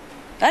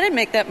 I didn't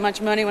make that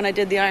much money when I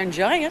did The Iron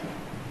Giant. Do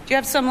you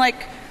have some,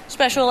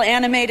 special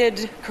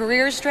animated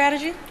career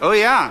strategy? Oh,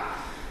 yeah.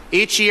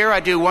 Each year I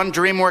do one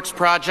DreamWorks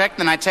project,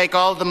 then I take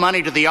all the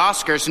money to the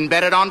Oscars and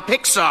bet it on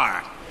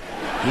Pixar.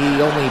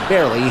 He only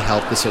barely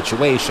helped the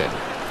situation.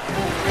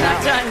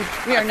 Not done.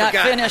 We are not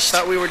finished. I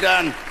thought we were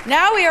done.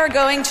 Now we are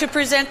going to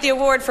present the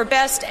award for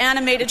Best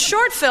Animated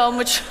Short Film,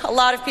 which a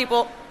lot of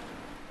people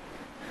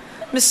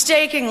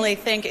mistakenly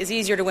think is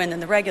easier to win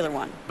than the regular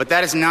one. But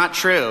that is not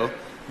true,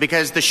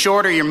 because the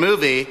shorter your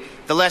movie,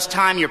 the less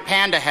time your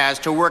panda has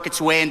to work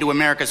its way into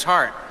America's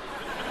heart.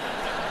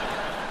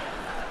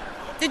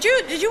 Did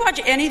you watch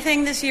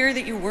anything this year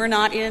that you were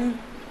not in?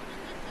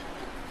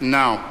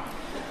 No.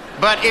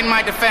 But in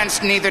my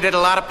defense, neither did a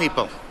lot of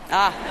people.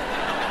 Ah.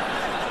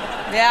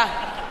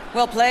 Yeah.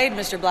 Well played,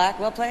 Mr. Black.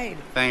 Well played.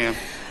 Thank you.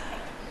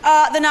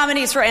 The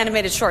nominees for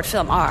animated short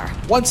film are...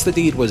 Once the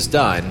deed was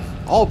done,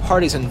 all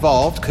parties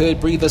involved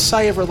could breathe a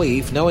sigh of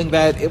relief knowing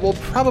that it will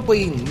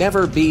probably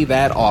never be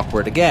that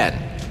awkward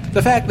again.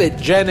 The fact that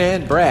Jen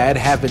and Brad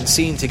have been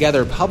seen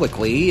together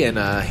publicly in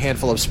a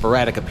handful of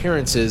sporadic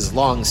appearances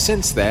long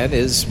since then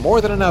is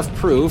more than enough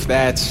proof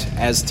that,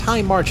 as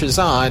time marches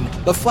on,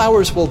 the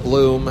flowers will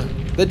bloom,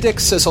 the dick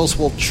sissles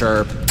will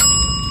chirp,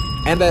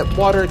 and that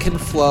water can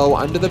flow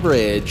under the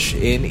bridge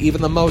in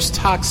even the most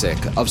toxic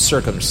of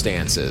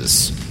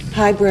circumstances.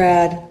 Hi,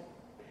 Brad.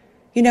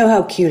 You know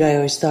how cute I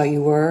always thought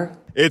you were?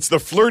 It's the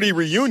flirty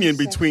reunion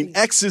between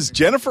exes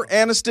Jennifer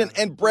Aniston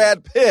and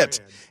Brad Pitt,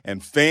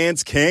 and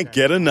fans can't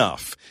get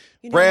enough.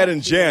 Brad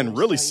and Jen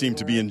really seem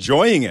to be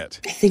enjoying it.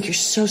 I think you're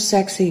so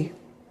sexy.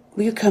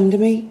 Will you come to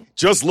me?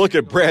 Just look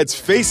at Brad's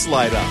face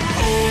light up.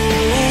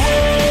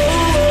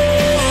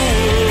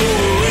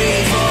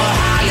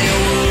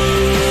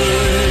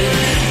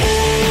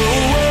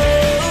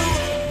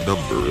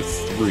 Number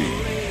 3.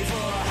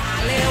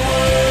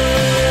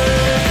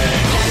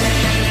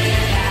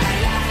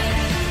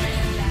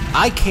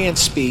 I can't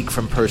speak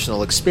from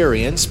personal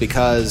experience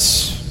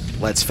because,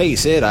 let's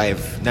face it,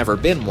 I've never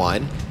been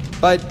one,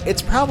 but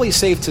it's probably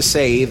safe to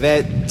say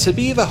that to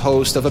be the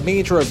host of a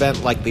major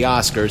event like the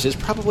Oscars is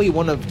probably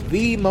one of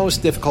the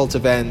most difficult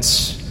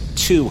events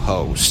to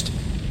host.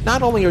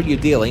 Not only are you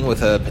dealing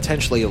with a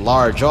potentially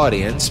large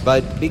audience,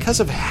 but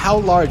because of how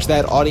large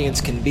that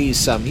audience can be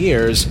some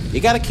years, you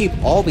gotta keep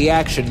all the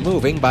action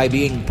moving by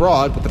being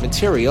broad with the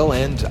material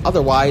and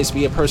otherwise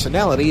be a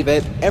personality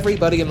that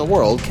everybody in the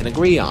world can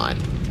agree on.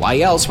 Why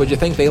else would you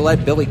think they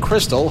let Billy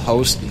Crystal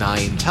host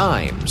 9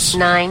 times?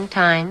 9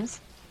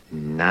 times?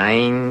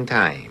 9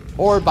 times.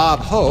 Or Bob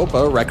Hope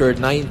a record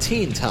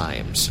 19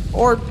 times.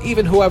 Or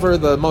even whoever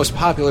the most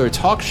popular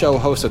talk show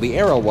host of the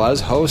era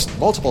was host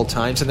multiple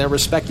times in their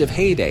respective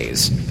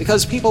heydays.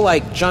 Because people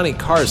like Johnny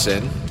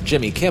Carson,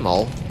 Jimmy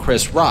Kimmel,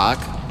 Chris Rock,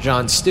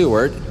 Jon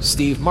Stewart,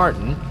 Steve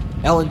Martin,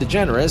 Ellen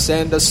DeGeneres,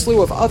 and a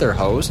slew of other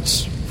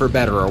hosts, for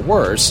better or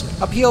worse,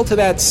 appeal to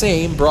that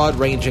same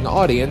broad-ranging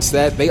audience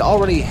that they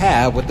already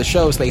have with the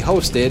shows they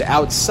hosted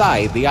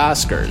outside the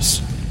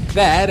Oscars.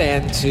 That,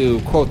 and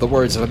to quote the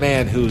words of a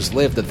man who's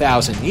lived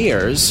 1,000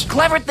 years...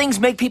 Clever things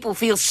make people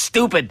feel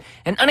stupid,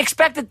 and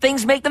unexpected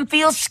things make them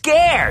feel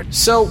scared.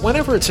 So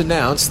whenever it's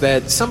announced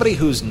that somebody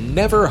who's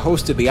never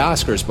hosted the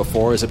Oscars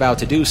before is about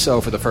to do so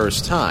for the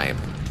first time,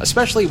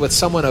 especially with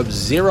someone of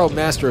zero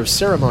Master of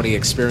Ceremony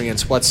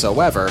experience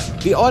whatsoever,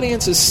 the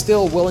audience is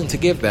still willing to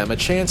give them a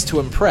chance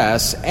to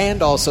impress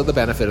and also the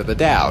benefit of the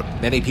doubt.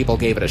 Many people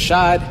gave it a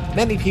shot,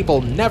 many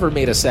people never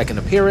made a second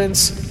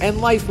appearance,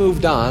 and life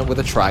moved on with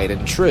a tried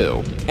and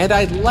true. And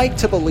I'd like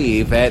to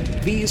believe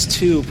that these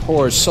two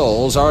poor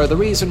souls are the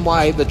reason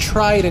why the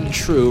tried and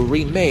true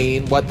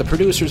remain what the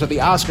producers of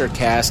the Oscar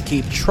cast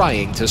keep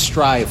trying to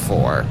strive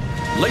for.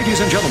 Ladies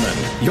and gentlemen,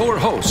 your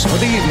hosts for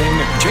the evening,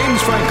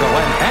 James Franco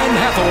and Anne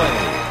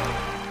Hathaway.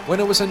 When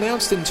it was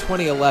announced in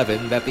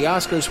 2011 that the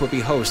Oscars would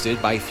be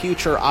hosted by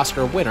future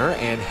Oscar winner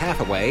Anne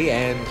Hathaway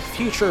and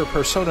future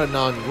persona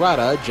non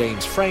grata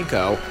James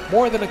Franco,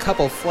 more than a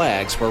couple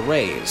flags were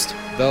raised.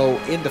 Though,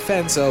 in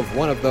defense of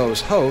one of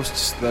those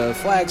hosts, the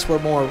flags were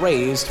more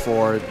raised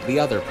for the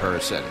other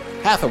person.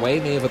 Hathaway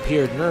may have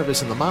appeared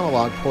nervous in the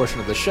monologue portion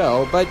of the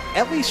show, but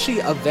at least she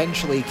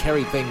eventually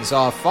carried things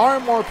off far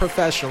more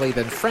professionally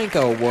than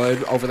Franco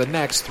would over the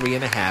next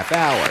 3.5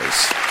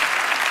 hours.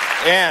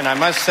 Anne, I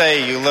must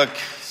say, you look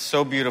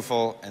so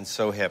beautiful and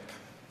so hip.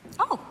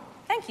 Oh,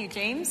 thank you,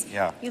 James.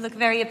 Yeah. You look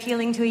very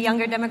appealing to a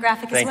younger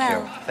demographic as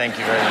well. Thank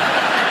you very much.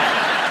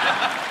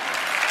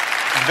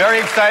 It's very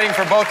exciting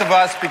for both of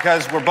us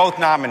because we're both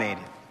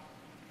nominated.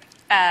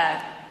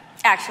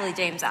 Actually,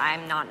 James,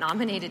 I'm not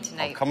nominated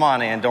tonight. Oh, come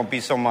on, Anne, don't be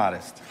so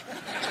modest.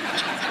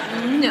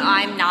 No,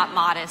 I'm not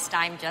modest.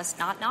 I'm just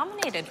not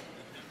nominated.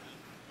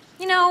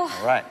 You know,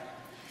 All right.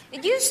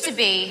 it used to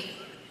be,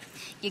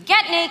 you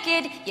get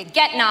naked, you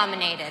get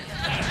nominated.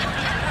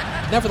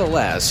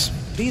 Nevertheless,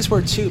 these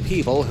were two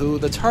people who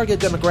the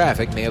target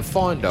demographic may have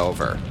fawned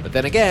over. But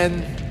then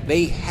again,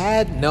 they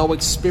had no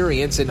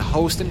experience in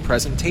host and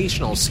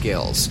presentational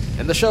skills,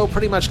 and the show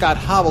pretty much got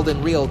hobbled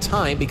in real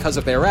time because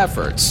of their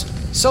efforts.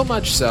 So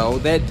much so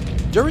that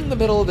during the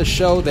middle of the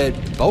show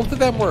that both of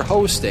them were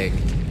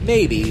hosting,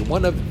 maybe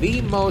one of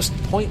the most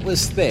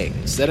pointless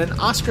things that an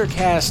Oscar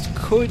cast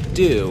could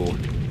do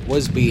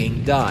was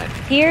being done.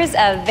 Here's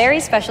a very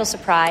special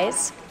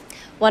surprise.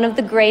 One of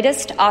the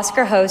greatest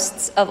Oscar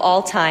hosts of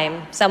all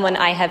time, someone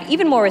I have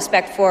even more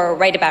respect for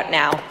right about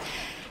now,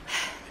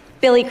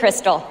 Billy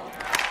Crystal.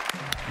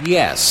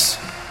 Yes,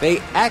 they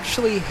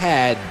actually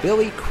had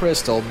Billy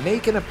Crystal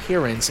make an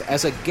appearance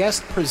as a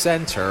guest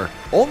presenter,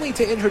 only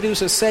to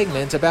introduce a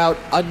segment about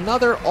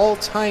another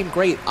all-time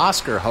great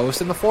Oscar host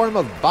in the form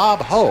of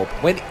Bob Hope,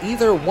 when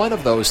either one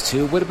of those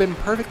two would have been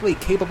perfectly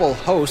capable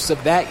hosts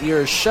of that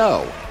year's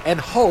show. And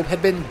Hope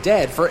had been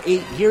dead for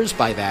 8 years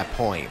by that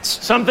point.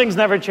 Some things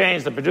never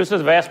change. The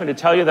producers have asked me to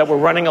tell you that we're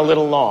running a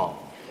little long.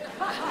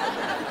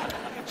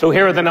 So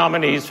here are the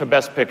nominees for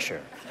Best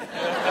Picture.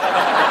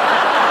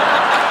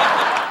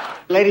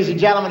 Ladies and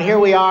gentlemen, here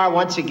we are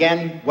once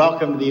again.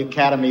 Welcome to the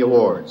Academy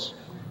Awards,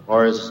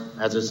 or as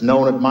it's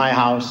known at my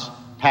house,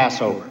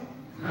 Passover.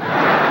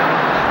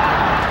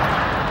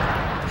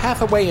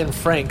 Hathaway and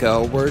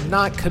Franco were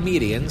not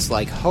comedians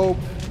like Hope,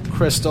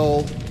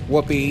 Crystal,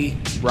 Whoopi,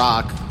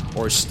 Rock,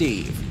 or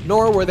Steve,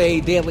 nor were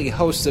they daily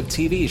hosts of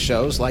TV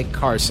shows like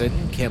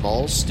Carson,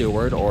 Kimmel,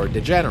 Stewart, or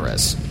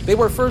DeGeneres. They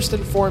were first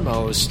and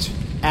foremost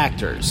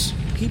actors,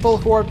 people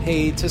who are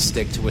paid to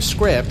stick to a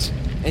script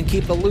and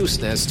keep the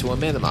looseness to a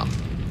minimum.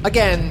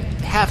 Again,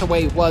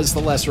 Hathaway was the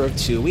lesser of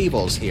two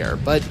evils here,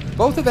 but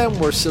both of them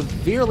were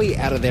severely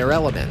out of their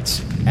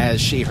element,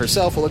 as she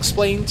herself will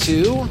explain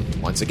to,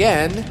 once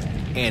again,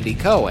 Andy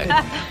Cohen.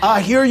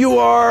 Here you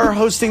are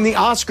hosting the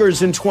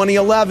Oscars in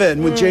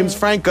 2011 with James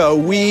Franco.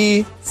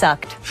 We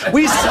sucked.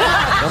 We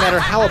sucked. No matter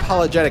how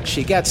apologetic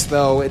she gets,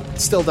 though, it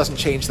still doesn't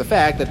change the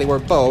fact that they were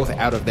both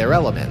out of their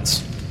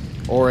elements.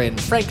 Or in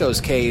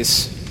Franco's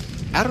case,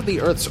 out of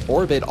the Earth's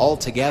orbit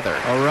altogether.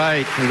 All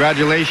right,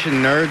 congratulations,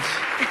 nerds.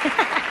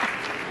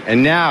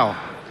 And now,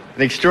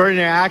 an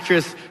extraordinary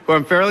actress who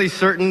I'm fairly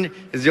certain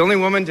is the only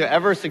woman to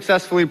ever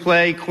successfully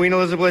play Queen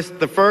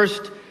Elizabeth I,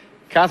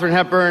 Katharine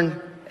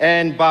Hepburn,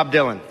 and Bob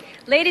Dylan.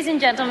 Ladies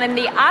and gentlemen,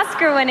 the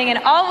Oscar-winning and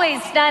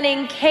always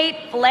stunning Cate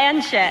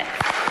Blanchett.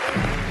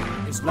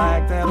 It's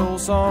like that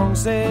old song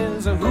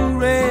says, a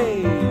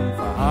hooray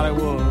for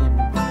Hollywood.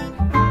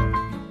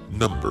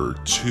 Number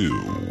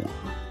 2.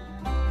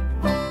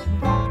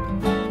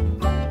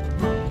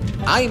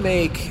 I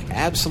make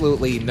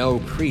absolutely no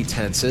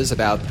pretenses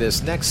about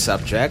this next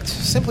subject,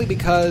 simply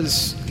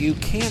because you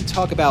can't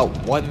talk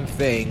about one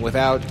thing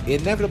without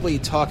inevitably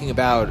talking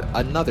about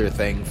another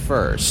thing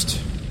first.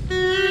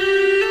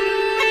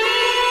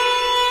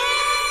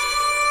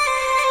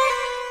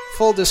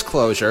 Full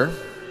disclosure,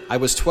 I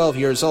was 12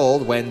 years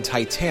old when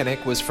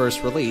Titanic was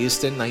first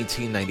released in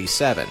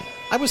 1997.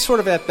 I was sort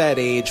of at that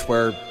age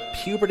where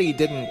puberty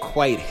didn't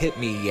quite hit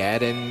me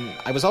yet, and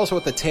I was also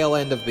at the tail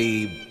end of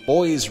the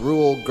boys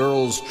rule,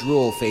 girls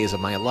drool phase of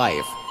my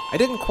life. I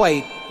didn't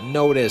quite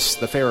notice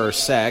the fairer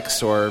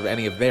sex or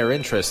any of their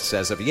interests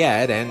as of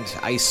yet, and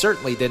I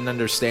certainly didn't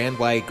understand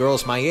why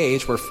girls my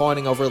age were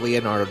fawning over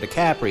Leonardo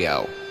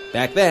DiCaprio.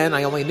 Back then,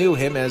 I only knew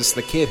him as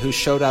the kid who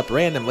showed up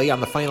randomly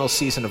on the final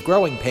season of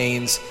Growing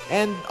Pains,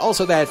 and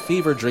also that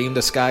fever dream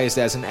disguised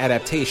as an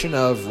adaptation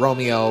of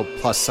Romeo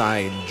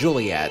 +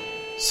 Juliet.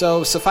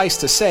 So suffice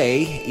to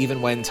say,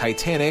 even when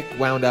Titanic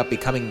wound up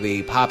becoming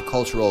the pop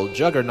cultural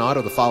juggernaut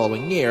of the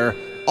following year,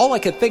 all I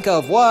could think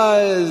of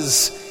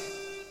was...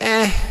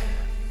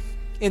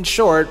 In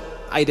short,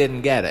 I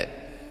didn't get it.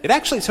 It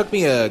actually took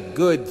me a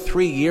good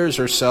 3 years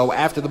or so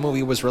after the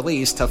movie was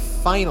released to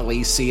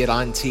finally see it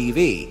on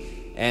TV.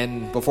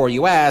 And before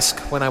you ask,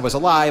 when I was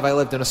alive, I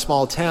lived in a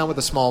small town with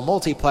a small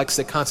multiplex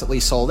that constantly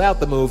sold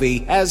out the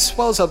movie, as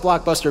well as a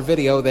Blockbuster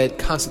Video that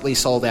constantly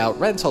sold out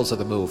rentals of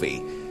the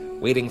movie.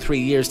 Waiting 3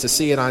 years to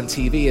see it on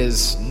TV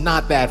is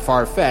not that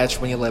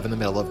far-fetched when you live in the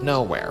middle of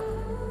nowhere.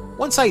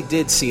 Once I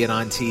did see it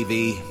on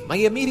TV, my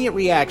immediate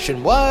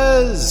reaction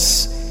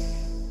was...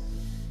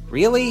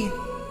 Really?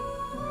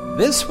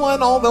 This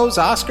won all those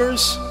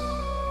Oscars?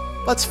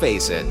 Let's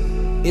face it,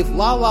 if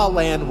La La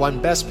Land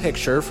won Best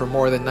Picture for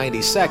more than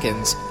 90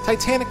 seconds,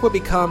 Titanic would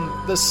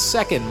become the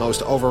second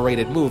most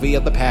overrated movie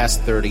of the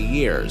past 30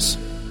 years.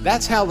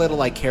 That's how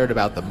little I cared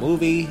about the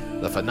movie,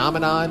 the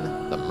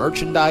phenomenon, the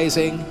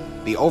merchandising,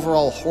 the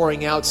overall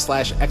whoring out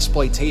 /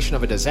 exploitation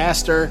of a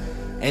disaster,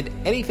 and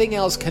anything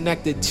else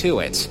connected to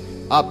it,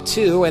 up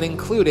to and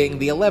including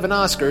the 11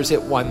 Oscars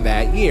it won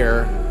that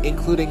year,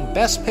 including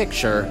Best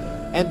Picture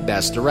and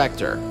Best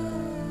Director.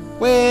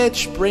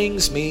 Which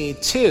brings me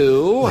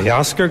to... The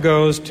Oscar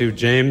goes to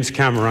James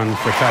Cameron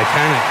for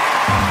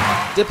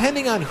Titanic.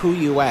 Depending on who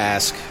you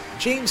ask,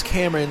 James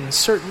Cameron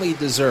certainly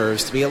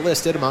deserves to be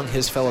listed among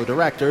his fellow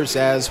directors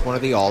as one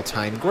of the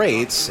all-time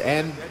greats,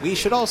 and we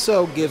should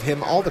also give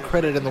him all the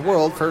credit in the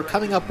world for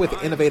coming up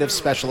with innovative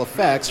special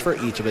effects for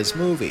each of his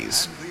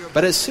movies.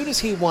 But as soon as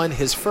he won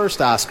his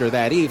first Oscar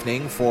that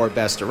evening for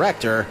Best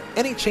Director,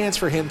 any chance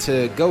for him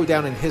to go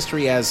down in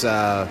history as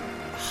a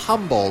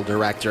humble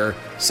director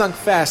sunk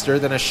faster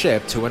than a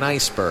ship to an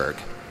iceberg.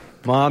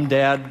 Mom,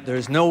 Dad,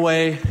 there's no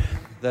way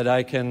that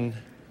I can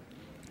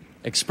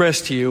express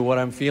to you what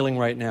I'm feeling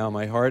right now.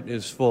 My heart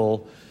is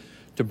full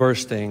to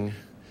bursting,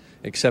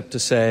 except to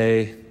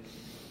say,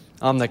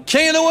 I'm the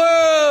king of the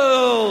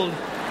world!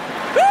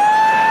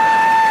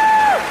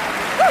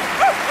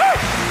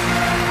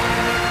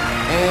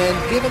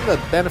 And given the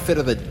benefit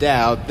of the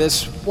doubt,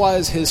 this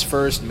was his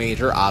first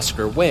major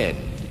Oscar win.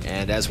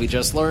 And as we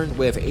just learned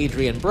with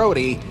Adrian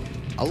Brody,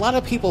 a lot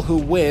of people who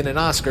win an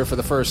Oscar for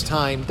the first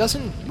time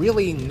doesn't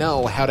really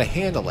know how to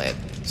handle it.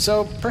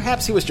 So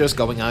perhaps he was just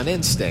going on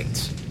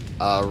instinct.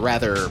 A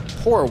rather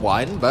poor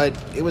one, but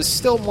it was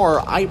still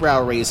more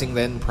eyebrow-raising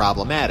than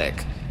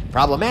problematic.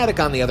 Problematic,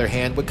 on the other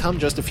hand, would come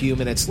just a few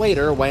minutes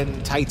later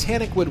when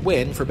Titanic would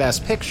win for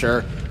Best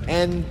Picture,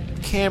 and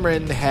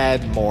Cameron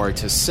had more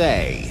to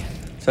say.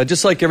 So I'd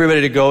just like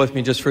everybody to go with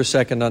me just for a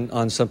second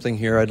on something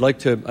here. I'd like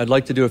to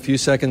do a few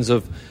seconds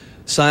of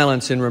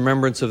silence in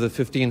remembrance of the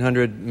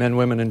 1,500 men,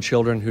 women, and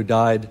children who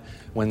died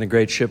when the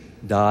great ship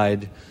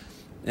died.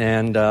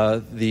 And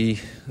the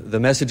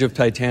message of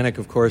Titanic,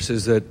 of course,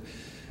 is that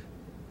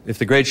if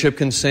the great ship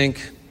can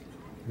sink,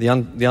 the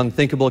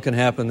unthinkable can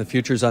happen, the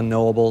future's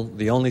unknowable.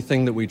 The only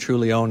thing that we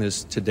truly own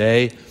is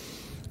today.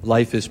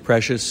 Life is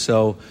precious,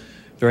 so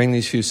during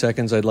these few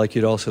seconds, I'd like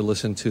you to also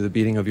listen to the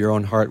beating of your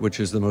own heart,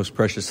 which is the most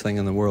precious thing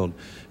in the world.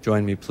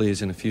 Join me,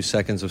 please, in a few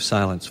seconds of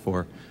silence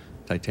for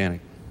Titanic.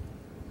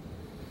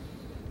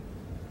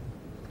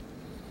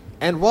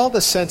 And while the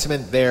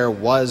sentiment there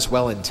was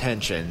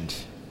well-intentioned,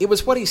 it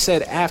was what he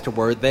said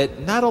afterward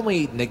that not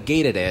only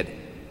negated it,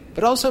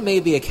 but also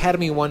made the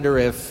Academy wonder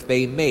if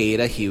they made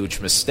a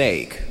huge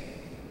mistake.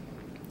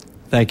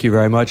 Thank you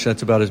very much.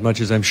 That's about as much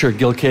as I'm sure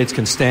Gil Cates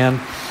can stand.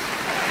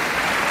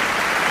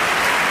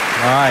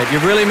 All right,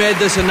 you've really made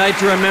this a night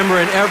to remember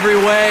in every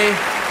way.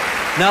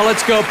 Now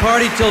let's go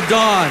party till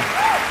dawn.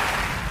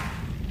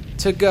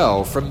 To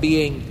go from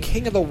being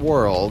king of the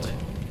world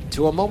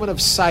to a moment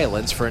of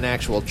silence for an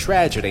actual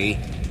tragedy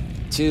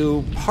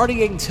to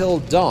partying till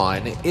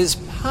dawn is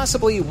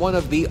possibly one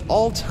of the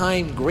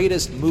all-time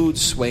greatest mood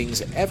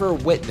swings ever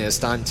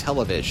witnessed on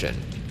television.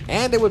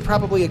 And it would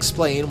probably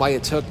explain why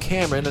it took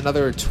Cameron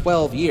another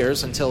 12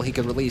 years until he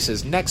could release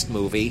his next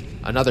movie,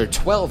 another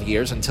 12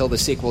 years until the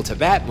sequel to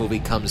that movie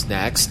comes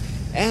next,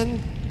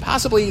 and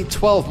possibly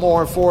 12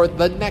 more for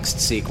the next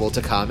sequel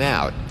to come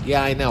out.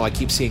 Yeah, I know I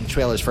keep seeing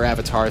trailers for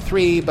Avatar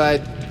 3,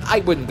 but I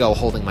wouldn't go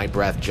holding my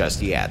breath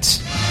just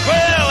yet.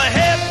 Well,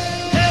 hip,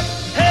 hip,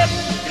 hip,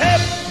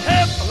 hip,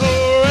 hip,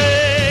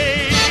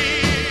 hooray!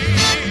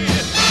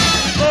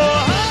 For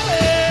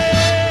Hollywood!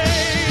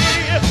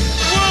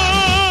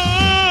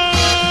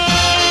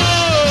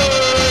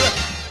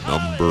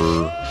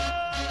 Number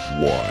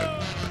 1.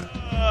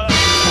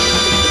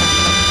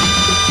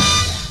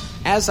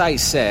 As I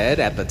said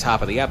at the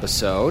top of the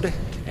episode,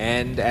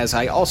 and as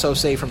I also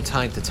say from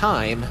time to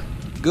time,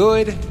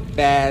 good,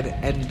 bad,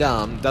 and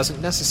dumb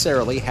doesn't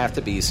necessarily have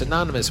to be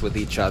synonymous with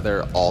each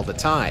other all the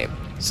time.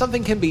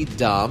 Something can be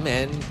dumb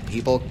and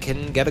people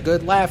can get a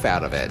good laugh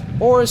out of it.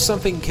 Or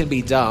something can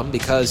be dumb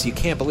because you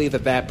can't believe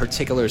that that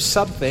particular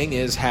something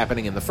is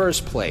happening in the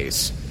first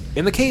place.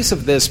 In the case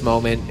of this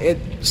moment, it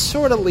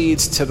sort of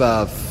leads to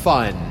the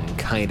fun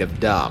kind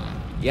of dumb.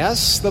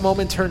 Yes, the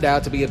moment turned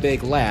out to be a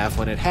big laugh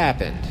when it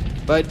happened.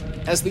 But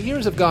as the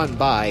years have gone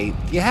by,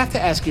 you have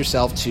to ask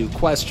yourself two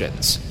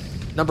questions.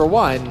 Number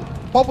one,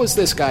 what was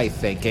this guy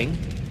thinking?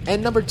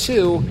 And number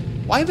two,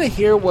 why the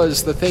hell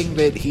was the thing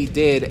that he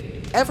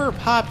did ever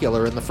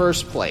popular in the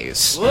first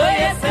place? Well,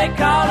 yes, they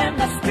call him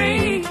the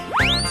street. Look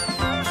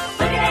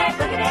at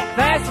that,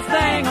 fastest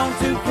thing on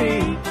 2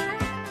 feet.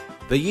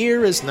 The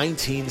year is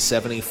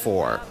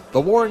 1974.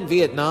 The war in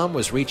Vietnam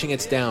was reaching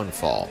its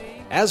downfall,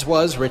 as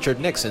was Richard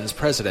Nixon's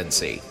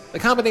presidency. The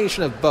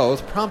combination of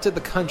both prompted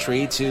the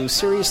country to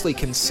seriously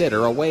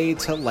consider a way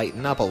to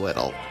lighten up a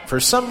little. For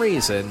some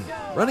reason,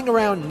 running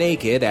around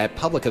naked at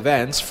public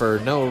events for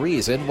no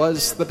reason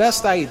was the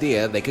best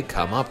idea they could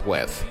come up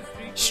with.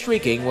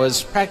 Streaking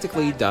was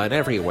practically done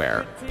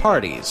everywhere.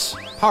 Parties,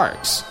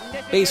 parks,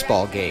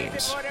 baseball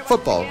games,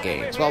 football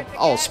games, well,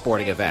 all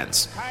sporting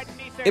events.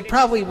 It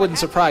probably wouldn't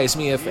surprise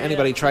me if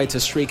anybody tried to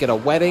streak at a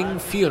wedding,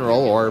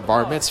 funeral, or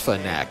bar mitzvah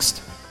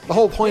next. The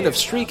whole point of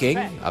streaking,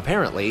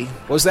 apparently,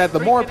 was that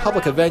the more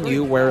public a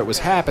venue where it was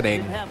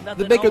happening,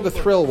 the bigger the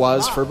thrill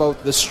was for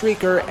both the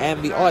streaker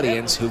and the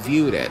audience who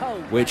viewed it.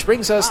 Which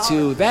brings us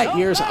to that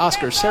year's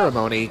Oscar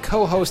ceremony,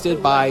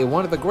 co-hosted by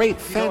one of the great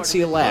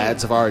fancy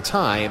lads of our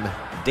time,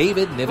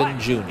 David Niven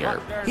Jr.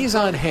 He's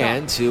on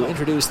hand to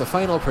introduce the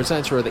final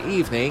presenter of the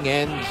evening,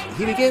 and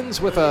he begins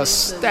with a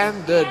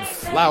standard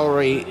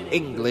flowery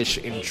English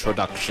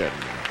introduction.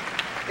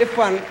 If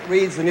one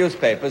reads the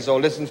newspapers or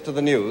listens to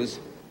the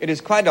news, it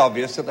is quite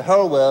obvious that the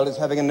whole world is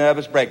having a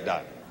nervous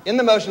breakdown. In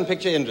the motion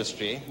picture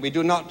industry, we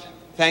do not,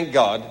 thank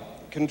God,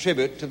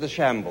 contribute to the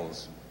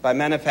shambles by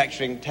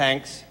manufacturing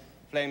tanks,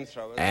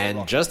 flamethrowers...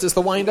 And just as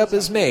the wind-up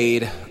is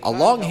made, a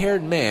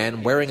long-haired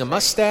man wearing a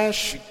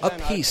mustache, a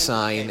peace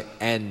sign,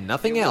 and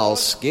nothing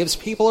else gives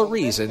people a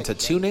reason to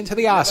tune into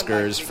the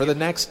Oscars for the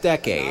next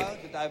decade,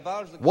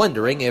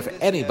 wondering if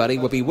anybody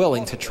would be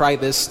willing to try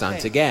this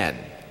stunt again.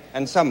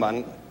 And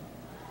someone,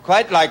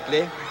 quite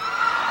likely...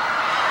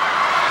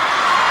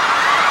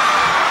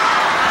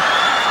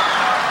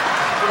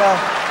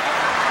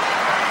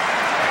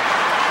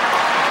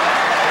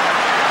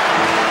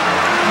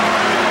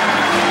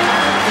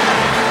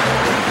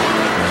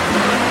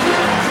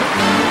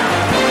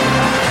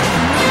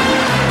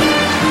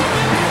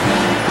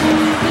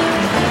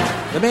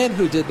 The man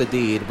who did the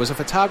deed was a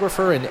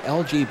photographer and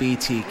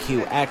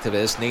LGBTQ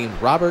activist named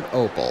Robert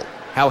Opel.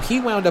 How he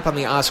wound up on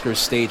the Oscars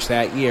stage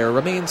that year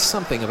remains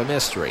something of a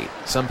mystery.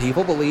 Some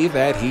people believe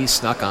that he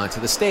snuck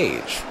onto the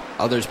stage.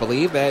 Others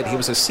believe that he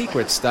was a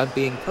secret stunt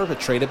being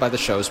perpetrated by the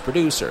show's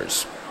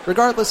producers.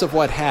 Regardless of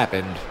what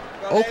happened,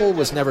 Opel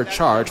was never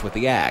charged with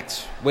the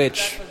act,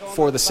 which,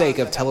 for the sake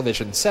of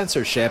television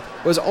censorship,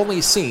 was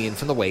only seen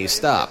from the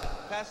waist up.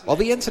 While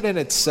the incident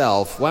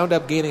itself wound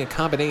up gaining a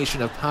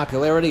combination of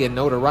popularity and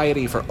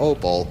notoriety for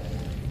Opel,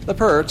 the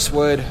perks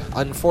would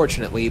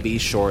unfortunately be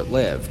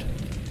short-lived.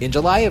 In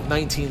July of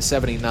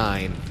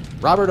 1979,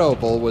 Robert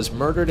Opel was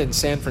murdered in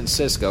San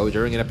Francisco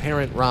during an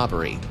apparent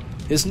robbery.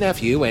 His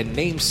nephew and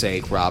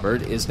namesake,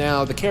 Robert, is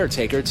now the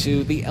caretaker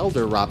to the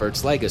elder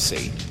Robert's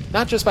legacy,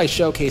 not just by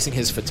showcasing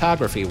his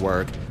photography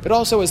work, but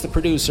also as the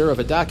producer of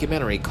a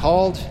documentary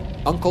called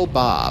Uncle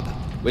Bob,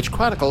 which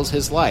chronicles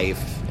his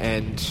life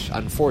and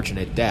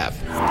unfortunate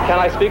death. Can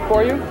I speak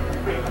for you?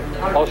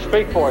 I'll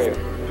speak for you.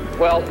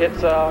 Well,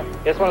 it's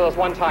one of those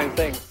one-time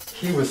things.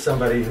 He was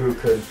somebody who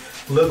could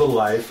live a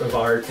life of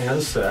art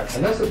and sex.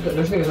 And that's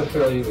a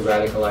fairly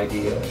radical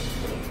idea.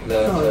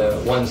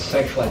 That one's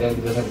sexual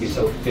identity doesn't have to be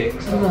so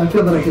fixed. I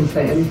feel that I can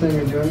say anything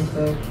or do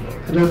anything.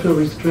 I don't feel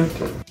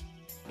restricted.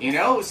 You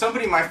know,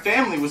 somebody in my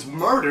family was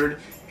murdered,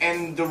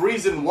 and the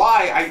reason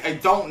why, I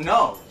don't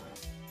know.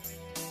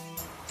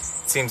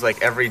 It seems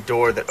like every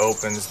door that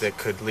opens that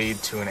could lead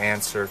to an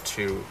answer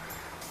to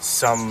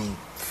some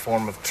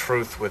form of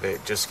truth with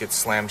it just gets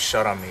slammed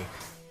shut on me.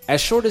 As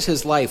short as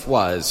his life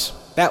was,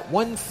 that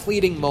one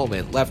fleeting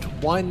moment left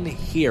one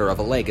here of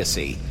a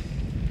legacy,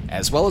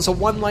 as well as a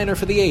one-liner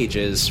for the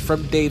ages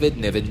from David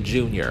Niven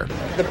Jr.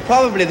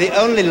 Probably the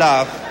only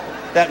laugh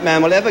that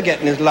man will ever get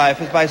in his life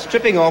is by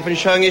stripping off and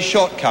showing his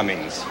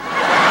shortcomings.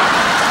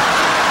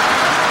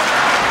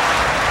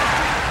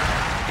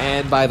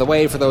 And by the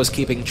way, for those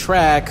keeping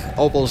track,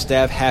 Opel's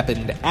death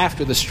happened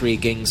after the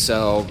streaking,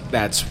 so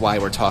that's why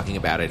we're talking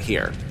about it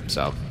here.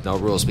 So, no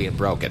rules being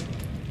broken.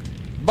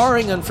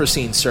 Barring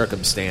unforeseen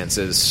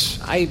circumstances,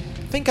 I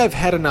think I've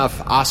had enough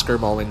Oscar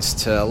moments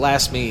to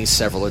last me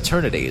several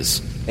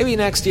eternities. Maybe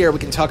next year we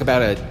can talk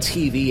about a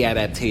TV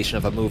adaptation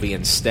of a movie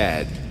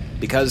instead,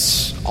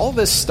 because all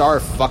this star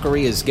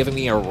fuckery is giving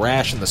me a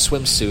rash in the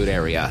swimsuit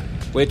area,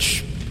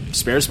 which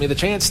spares me the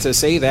chance to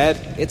say that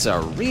it's a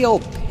real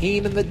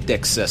pain in the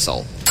dick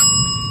sissle.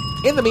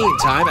 In the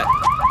meantime,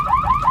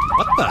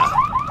 what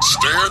the?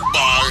 Stand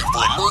by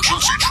for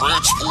emergency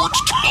transport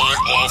to my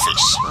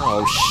office.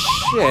 Oh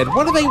shit,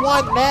 what do they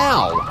want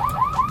now?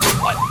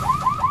 What?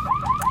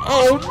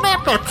 Oh,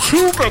 not the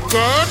tube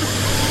again!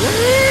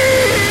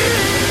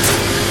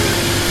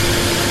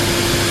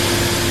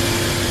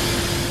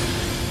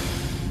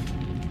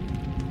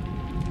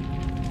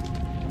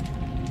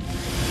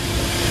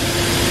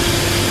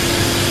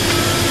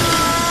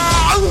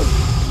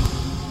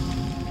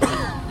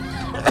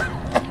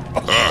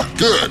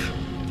 Good.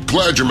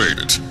 Glad you made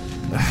it.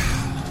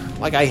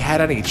 Like I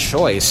had any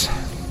choice.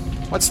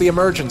 What's the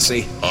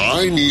emergency?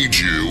 I need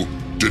you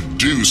to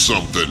do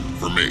something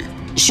for me.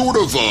 Sort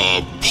of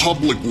a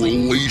public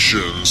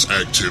relations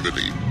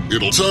activity.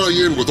 It'll tie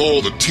in with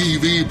all the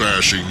TV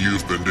bashing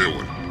you've been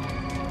doing.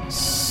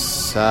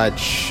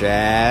 Such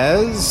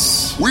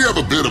as? We have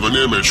a bit of an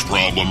image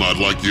problem I'd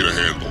like you to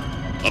handle.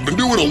 I've been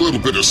doing a little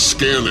bit of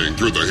scanning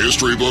through the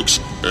history books,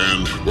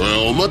 and,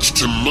 well, much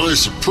to my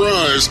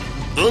surprise,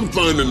 I'm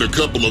finding a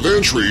couple of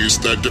entries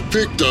that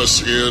depict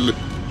us in,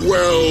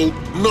 well,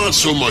 not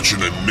so much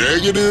in a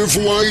negative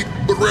light,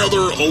 but rather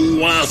a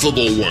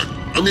laughable one.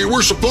 I mean,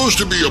 we're supposed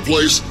to be a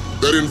place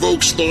that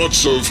invokes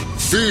thoughts of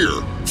fear,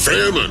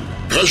 famine,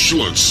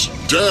 pestilence,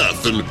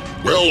 death, and,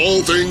 well,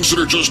 all things that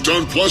are just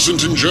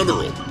unpleasant in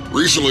general.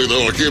 Recently,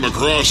 though, I came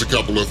across a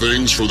couple of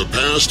things from the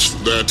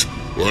past that,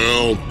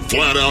 well,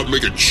 flat out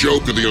make a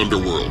joke of the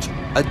underworld.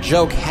 A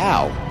joke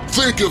how?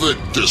 Think of it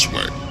this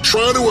way.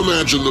 Try to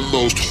imagine the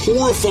most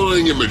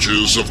horrifying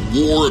images of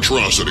war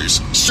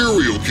atrocities,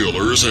 serial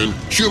killers, and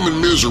human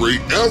misery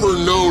ever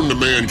known to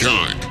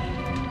mankind.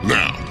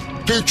 Now,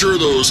 picture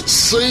those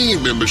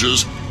same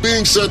images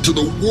being set to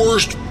the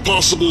worst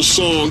possible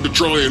song to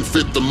try and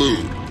fit the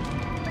mood.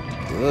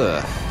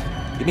 Ugh.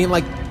 You mean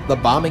like the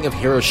bombing of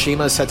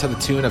Hiroshima set to the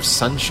tune of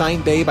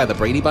Sunshine Day by the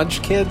Brady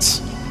Bunch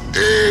kids?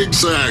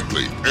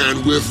 Exactly.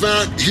 And with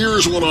that,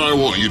 here's what I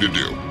want you to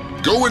do.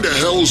 Go into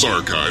Hell's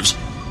Archives,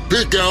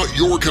 pick out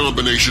your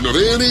combination of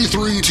any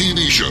 3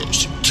 TV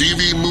shows,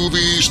 TV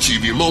movies,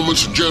 TV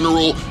moments in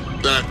general,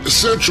 that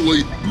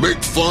essentially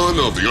make fun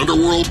of the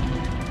underworld.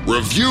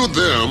 Review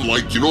them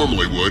like you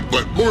normally would,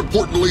 but more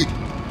importantly,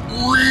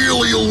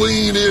 really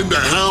lean into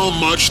how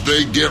much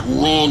they get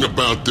wrong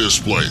about this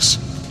place.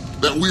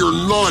 That we are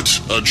not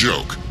a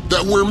joke.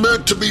 That we're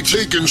meant to be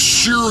taken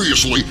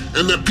seriously,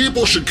 and that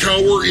people should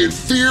cower in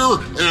fear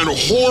and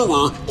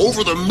horror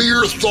over the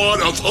mere thought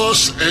of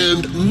us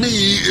and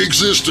me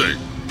existing.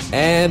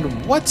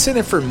 And what's in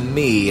it for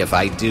me if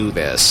I do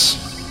this?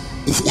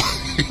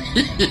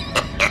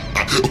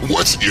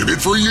 What's in it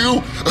for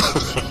you?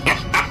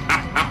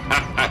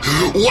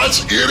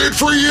 What's in it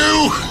for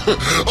you?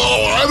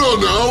 Oh, I don't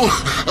know.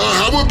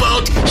 How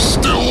about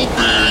still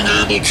being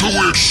able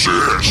to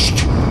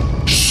exist?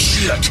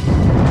 Shit.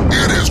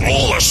 It is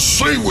all the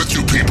same with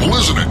you people,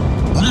 isn't it?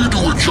 We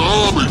do a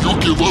job and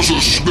you give us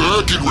a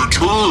snack in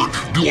return.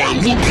 Do I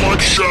look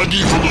like Shaggy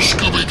from the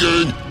Scooby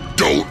Gang?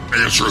 Don't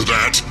answer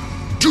that.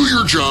 Do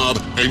your job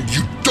and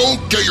you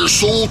don't get your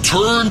soul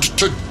turned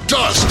to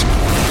dust.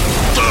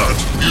 That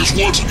is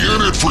what's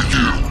in it for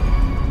you.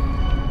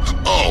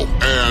 Oh,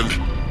 and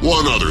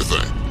one other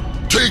thing.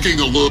 Taking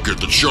a look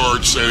at the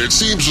charts, and it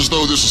seems as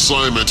though this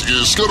assignment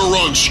is going to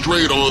run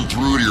straight on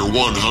through to your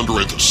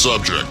 100th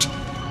subject.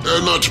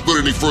 And not to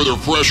put any further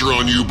pressure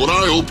on you, but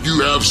I hope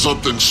you have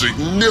something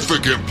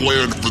significant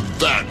planned for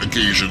that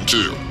occasion,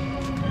 too.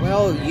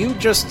 Well, you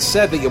just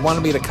said that you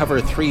wanted me to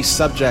cover 3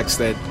 subjects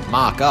that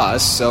mock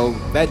us, so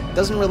that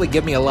doesn't really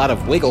give me a lot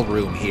of wiggle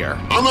room here.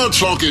 I'm not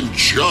talking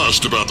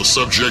just about the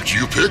subject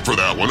you pick for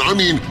that one. I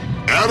mean,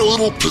 add a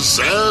little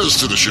pizzazz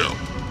to the show.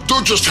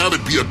 Don't just have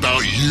it be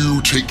about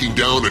you taking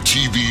down a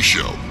TV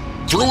show.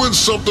 Throw in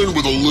something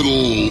with a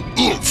little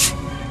oomph.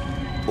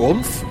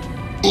 Oomph?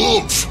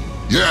 Oomph.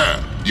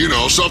 Yeah. You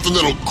know, something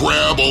that'll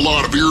grab a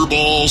lot of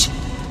earballs,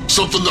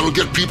 something that'll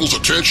get people's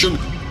attention,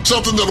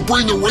 something that'll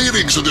bring the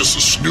ratings of this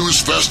snooze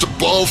fest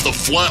above the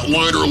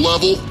flatliner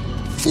level,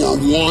 for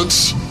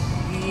once.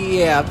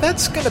 Yeah,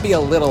 that's gonna be a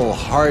little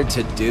hard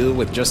to do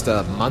with just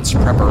a month's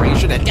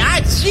preparation, and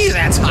God, jeez,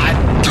 that's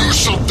hot! Do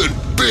something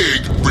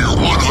big for your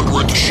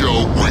 100th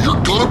show where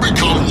you're gonna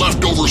become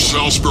leftover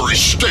Salisbury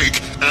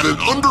steak at an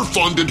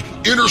underfunded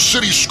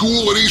inner-city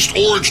school in East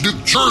Orange, New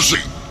Jersey.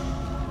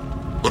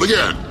 But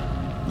again,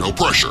 no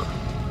pressure.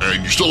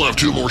 And you still have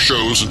 2 more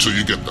shows until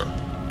you get there.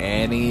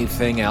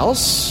 Anything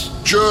else?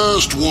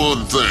 Just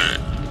one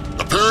thing.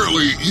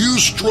 Apparently, you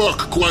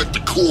struck quite the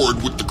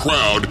chord with the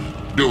crowd,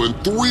 doing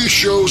 3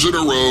 shows in a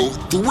row,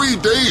 3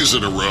 days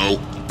in a row,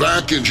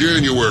 back in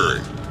January.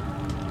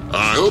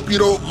 I hope you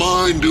don't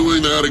mind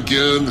doing that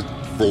again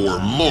for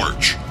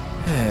March.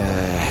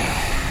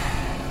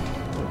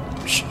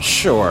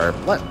 Sure.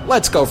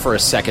 Let's go for a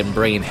second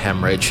brain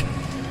hemorrhage.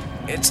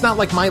 It's not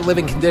like my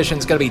living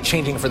condition's gonna be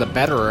changing for the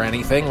better or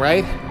anything,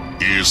 right?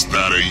 Is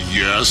that a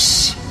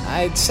yes?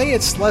 I'd say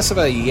it's less of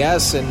a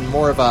yes and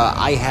more of a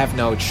I have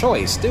no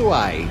choice, do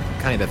I,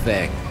 kind of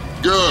thing.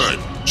 Good.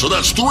 So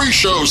that's 3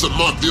 shows that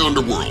mock the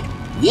underworld.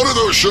 One of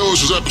those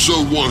shows is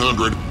episode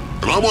 100,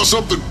 and I want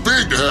something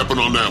big to happen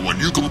on that one.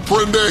 You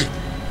comprende?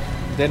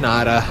 De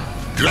nada.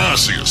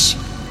 Gracias.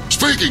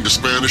 Speaking of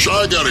Spanish,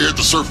 I gotta hit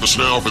the surface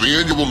now for the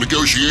annual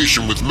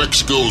negotiation with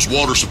Mexico's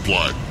water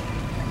supply.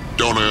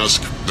 Don't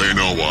ask, they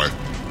know why.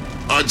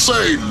 I'd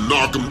say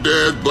knock 'em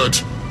dead,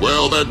 but,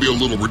 well, that'd be a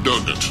little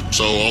redundant.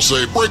 So I'll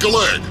say break a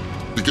leg,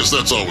 because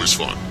that's always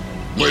fun.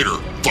 Later,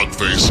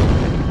 fuckface.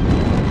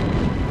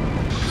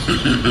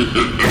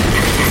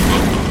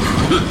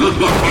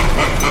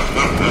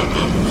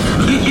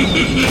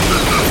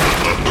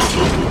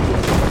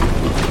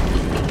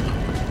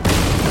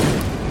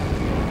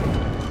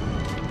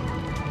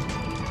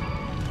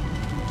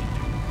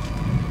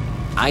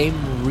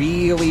 I'm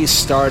really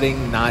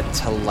starting not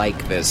to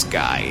like this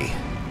guy.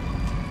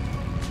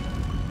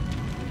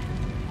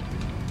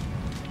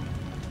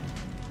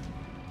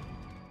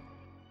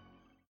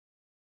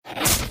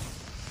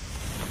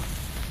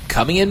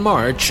 Coming in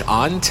March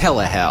on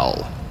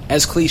Telehell.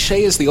 As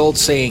cliche as the old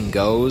saying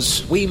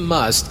goes, we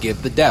must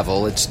give the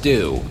devil its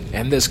due.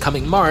 And this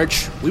coming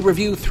March, we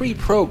review 3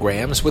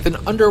 programs with an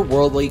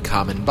underworldly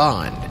common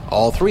bond.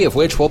 All 3 of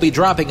which will be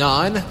dropping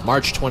on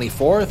March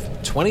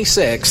 24th,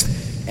 26th,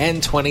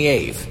 and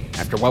 28th.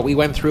 After what we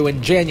went through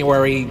in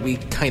January, we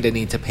kinda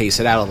need to pace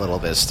it out a little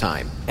this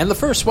time. And the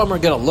first one we're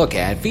gonna look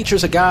at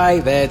features a guy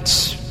that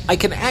I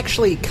can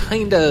actually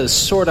kinda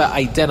sorta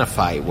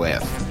identify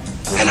with.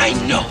 And I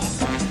know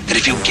that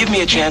if you give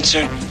me a chance,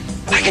 sir,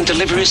 I can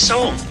deliver his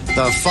soul.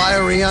 The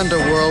fiery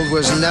underworld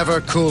was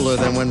never cooler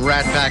than when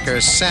Rat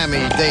Packer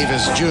Sammy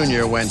Davis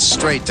Jr. went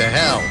straight to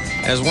hell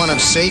as one of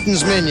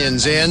Satan's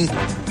minions in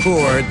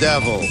Poor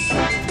Devil.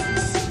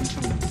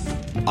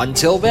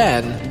 Until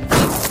then...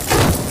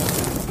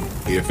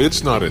 If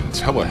it's not in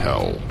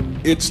Telehell,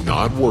 it's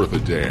not worth a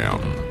damn.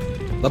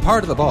 The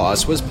part of the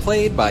boss was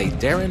played by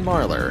Darren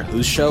Marlar,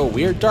 whose show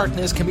Weird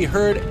Darkness can be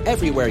heard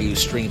everywhere you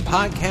stream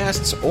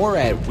podcasts or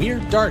at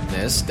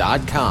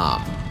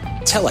WeirdDarkness.com.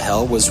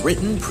 Telehell was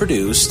written,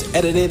 produced,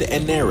 edited,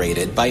 and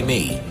narrated by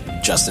me,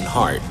 Justin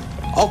Hart.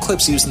 All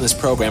clips used in this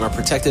program are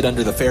protected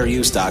under the Fair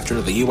Use Doctrine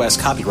of the U.S.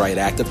 Copyright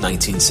Act of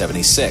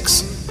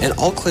 1976, and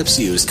all clips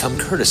used come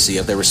courtesy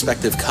of their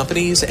respective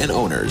companies and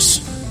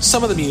owners.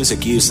 Some of the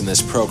music used in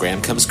this program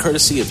comes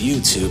courtesy of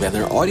YouTube and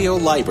their audio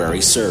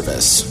library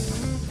service.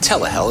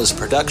 Telehell is a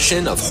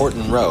production of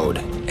Horton Road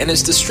and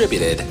is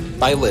distributed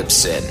by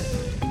Libsyn.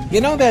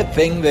 You know that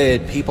thing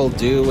that people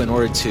do in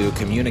order to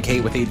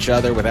communicate with each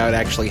other without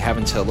actually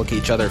having to look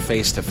each other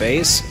face to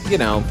face? You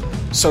know,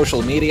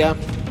 social media?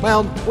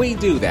 Well, we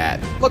do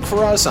that. Look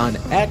for us on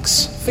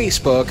X,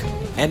 Facebook,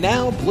 and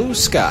now Blue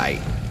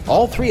Sky.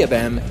 All three of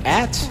them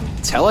at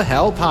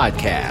Telehell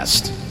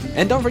Podcast.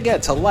 And don't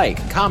forget to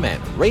like,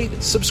 comment,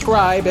 rate,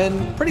 subscribe,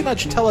 and pretty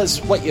much tell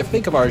us what you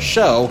think of our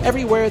show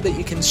everywhere that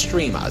you can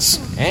stream us.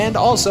 And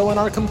also on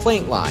our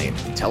complaint line,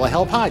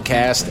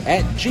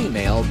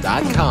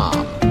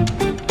 telehellpodcast@gmail.com.